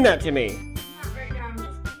 Explain that to me. Not right now, just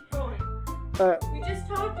keep going. We just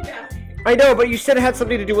talked about it. I know, but you said it had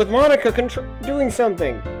something to do with Monica doing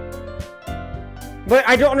something. But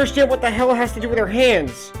I don't understand what the hell it has to do with her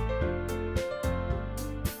hands.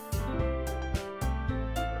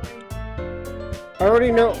 I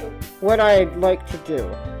already know what I'd like to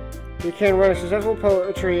do. We can run a successful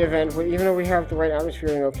poetry event, even though we have the right atmosphere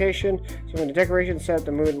and location. So when the decorations set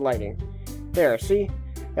the mood and lighting. There, see?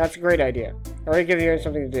 That's a great idea. I already give you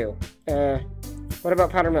something to do. What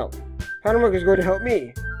about powder milk? Powder milk is going to help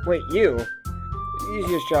me. Wait, you?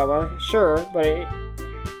 Easiest job, huh? Sure,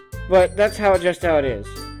 but that's just how it is.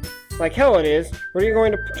 Like hell it is. What are you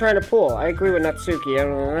going to try to pull? I agree with D0Ki. I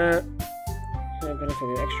don't know that. I benefit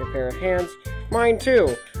an extra pair of hands. Mine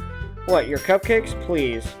too. What, your cupcakes?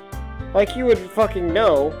 Please. Like you would fucking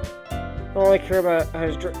know. All you care about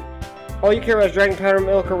is dragging powder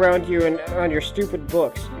milk around you and on your stupid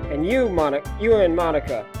books. And you and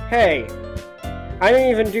Monica. Hey, I didn't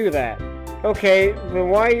even do that. Okay, then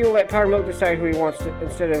why you let powder milk decide who he wants to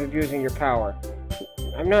instead of abusing your power?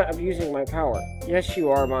 I'm not abusing my power. Yes, you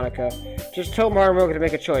are, Monica. Just tell powder milk to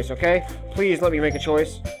make a choice, okay? Please let me make a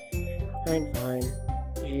choice. Fine.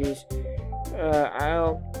 Jeez.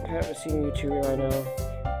 I'll have seen you two right now.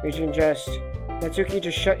 We can just... D0Ki,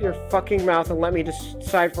 just shut your fucking mouth and let me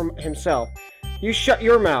decide for himself. You shut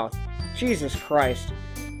your mouth. Jesus Christ.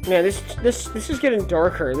 Man, this is getting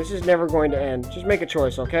darker. This is never going to end. Just make a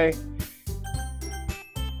choice, okay?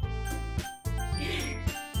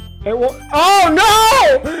 It will. Oh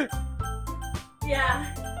no! Yeah.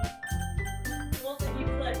 Well, then you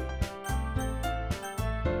click.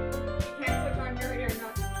 You can't click on Yuri or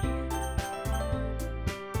DoKi.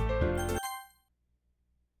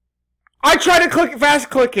 I tried to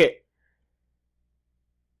fast click it.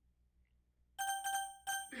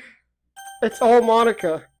 It's all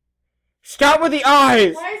Monica. Stop with the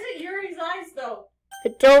eyes! Why is it Yuri's eyes, though? I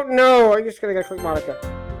don't know. I'm just gonna click Monica.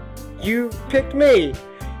 You picked me.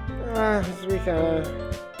 This weekend.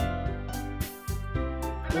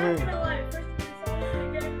 I'm not gonna lie. First you saw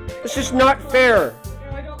it again. This is not fair.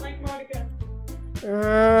 No, I don't like Monica.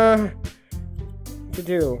 To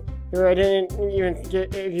do. I didn't even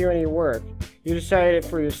give you any work. You decided it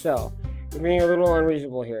for yourself. You're being a little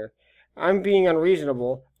unreasonable here. I'm being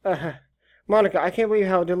unreasonable. Monica, I can't believe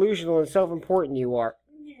how delusional and self-important you are.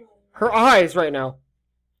 Her eyes right now.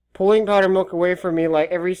 Pulling powder milk away from me like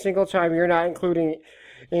every single time you're not included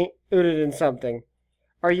in something.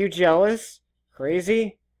 Are you jealous?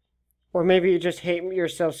 Crazy? Or maybe you just hate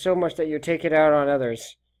yourself so much that you take it out on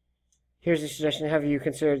others. Here's a suggestion. Have you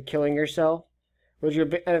considered killing yourself? Would you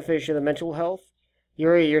benefit your mental health?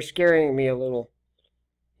 Yuri, you're scaring me a little.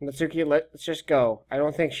 DoKi, let's just go. I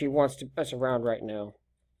don't think she wants us around right now.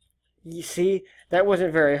 You see, that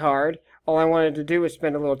wasn't very hard. All I wanted to do was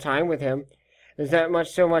spend a little time with him. Is that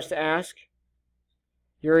so much to ask?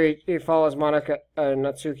 Yuri follows Monica and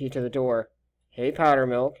DoKi to the door. Hey, powder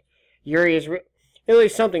milk. Yuri is really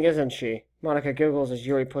something, isn't she? Monica giggles as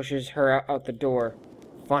Yuri pushes her out the door.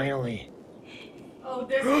 Finally. Oh,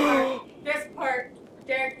 this part. This part.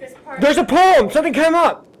 Derek, this part. There's a poem! Something came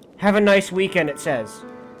up! Have a nice weekend, it says.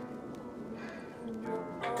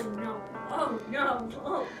 Oh no. Oh no.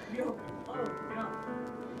 Oh no. Oh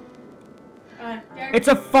no. Derek. It's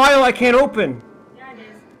a file I can't open! Yeah, it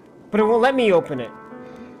is. But it won't let me open it.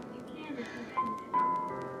 You can if you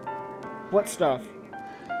can. What stuff?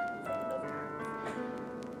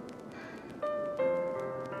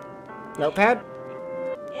 Notepad?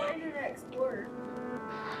 Internet Explorer.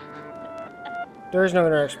 There is no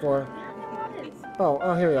Internet Explorer. There is.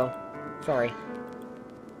 Oh, here we go. Sorry.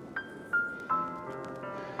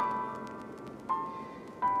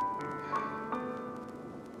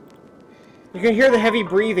 You can hear the heavy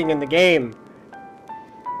breathing in the game.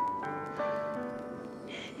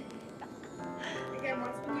 Again,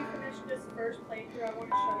 once when you finish this first playthrough, I want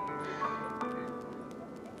to show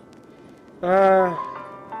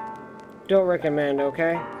you. Don't recommend,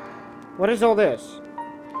 okay? What is all this?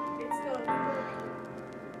 It's still a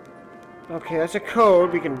Okay, that's a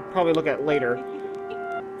code we can probably look at later.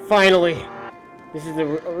 Finally! This is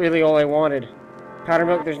really all I wanted.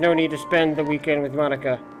 Powdermilk, there's no need to spend the weekend with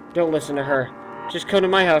Monica. Don't listen to her. Just come to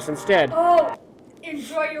my house instead. Oh!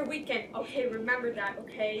 Enjoy your weekend. Okay, remember that,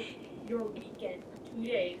 okay? Your weekend. 2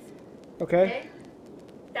 days. Okay?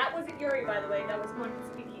 That wasn't Yuri, by the way. That was Monica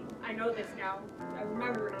speaking. I know this now. I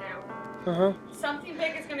remember it now. Uh-huh. Something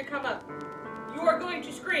big is gonna come up. You are going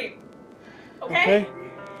to scream. Okay? Okay.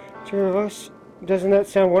 2 of us. Doesn't that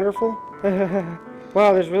sound wonderful?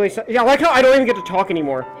 Wow, there's really yeah, I like how I don't even get to talk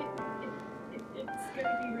anymore. It's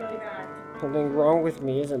gonna be really bad. Something wrong with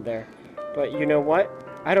me, isn't there? But you know what?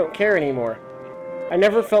 I don't care anymore. I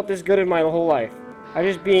never felt this good in my whole life.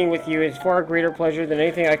 Just being with you is far greater pleasure than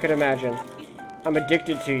anything I could imagine. I'm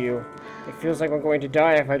addicted to you. It feels like I'm going to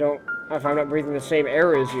die if I'm not breathing the same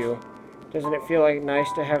air as you. Doesn't it feel like nice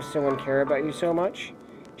to have someone care about you so much?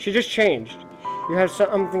 She just changed. You have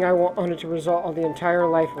something I wanted to resolve the entire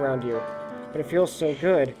life around you. But it feels so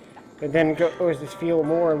good. But then goes to feel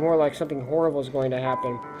more and more like something horrible is going to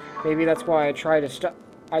happen. Maybe that's why I tried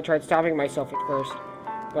stopping myself at first.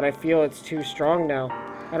 But I feel it's too strong now.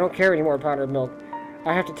 I don't care anymore, Powdermilk.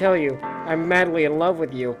 I have to tell you, I'm madly in love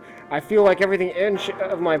with you. I feel like every inch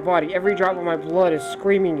of my body, every drop of my blood is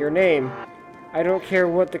screaming your name. I don't care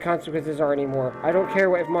what the consequences are anymore. I don't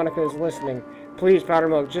care if Monica is listening. Please,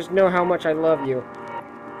 Powdermilk, just know how much I love you.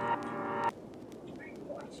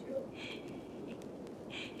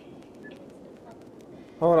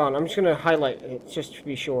 Hold on, I'm just gonna highlight it just to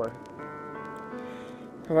be sure.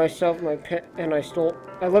 For myself, my pen, and I stole.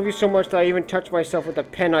 I love you so much that I even touched myself with the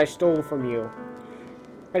pen I stole from you.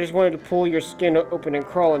 I just wanted to pull your skin open and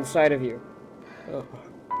crawl inside of you.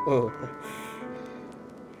 Oh.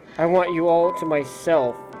 I want you all to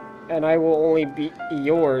myself, and I will only be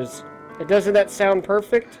yours. Doesn't that sound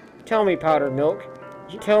perfect? Tell me, Powdermilk.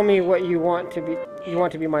 Tell me what you want to be. You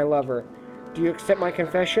want to be my lover. Do you accept my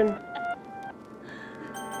confession?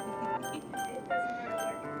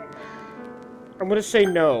 I'm gonna say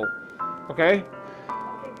no. Okay? Okay,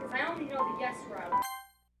 because I only know the yes route.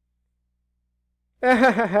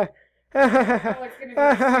 Oh, it's gonna be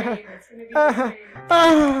the same. It's gonna be the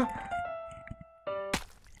same.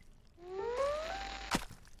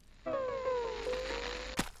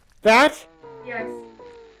 That? Yes.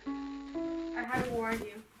 I had to warn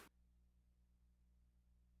you.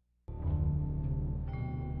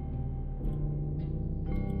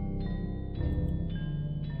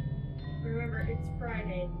 Remember, it's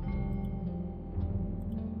Friday.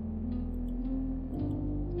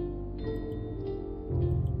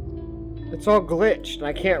 It's all glitched, and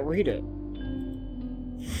I can't read it.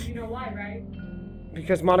 You know why, right?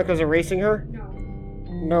 Because Monica's erasing her? No.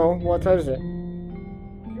 No, what is it?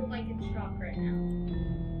 You're like in shock right now.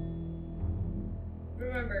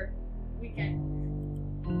 Remember, weekend.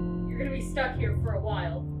 You're gonna be stuck here for a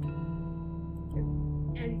while.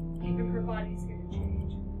 And even her body's gonna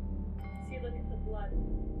change. See, look at the blood.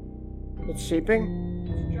 It's seeping?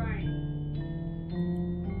 It's drying.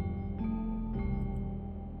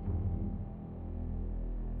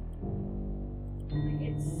 Like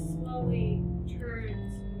it slowly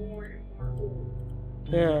turns more and more old.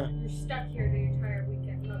 Yeah. You're stuck here the entire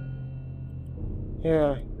weekend. Look.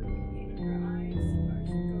 Yeah. Even her eyes are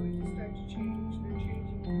going to start to change. They're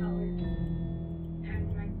changing color. And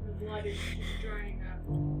like the blood is just drying up.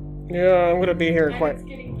 Yeah, I'm gonna be here And quite. it's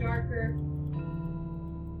getting darker.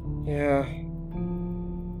 Yeah. You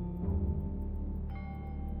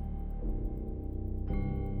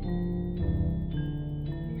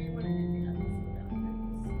may want to end the episode after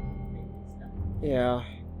this stuff. Yeah.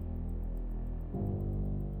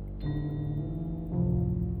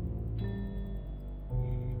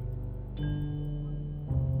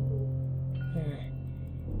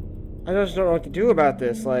 I just don't know what to do about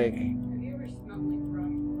this, like... Have you ever smelled like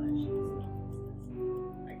rotten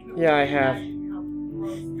flesh? Yeah, I have. How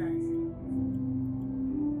gross that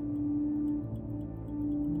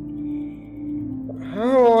smells.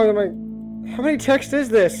 How long am I... How many texts is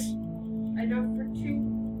this? I know for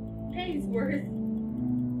 2 days worth.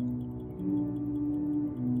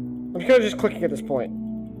 I'm kind of just clicking at this point.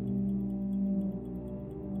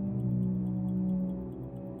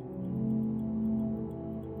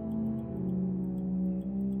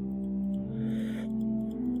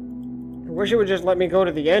 Wish it would just let me go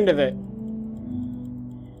to the end of it.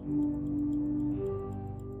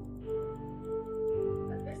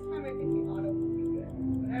 But this time I think the auto will be good.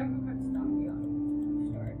 But I don't know how to stop the auto from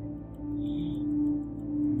starting.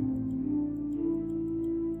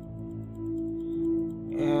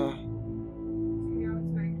 Yeah. See, now it's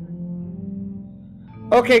my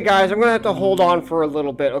turn. Okay, guys, I'm gonna have to hold on for a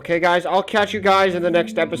little bit. Okay, guys, I'll catch you guys in the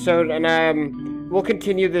next episode, and we'll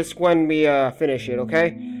continue this when we finish it.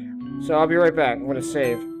 Okay? So I'll be right back. I'm gonna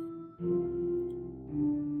save.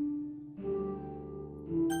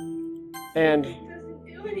 And It doesn't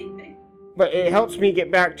do anything. but it helps me get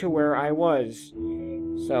back to where I was.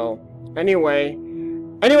 So anyway,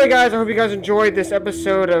 guys, I hope you guys enjoyed this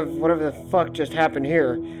episode of whatever the fuck just happened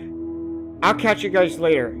here. I'll catch you guys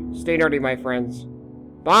later. Stay nerdy, my friends.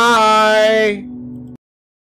 Bye!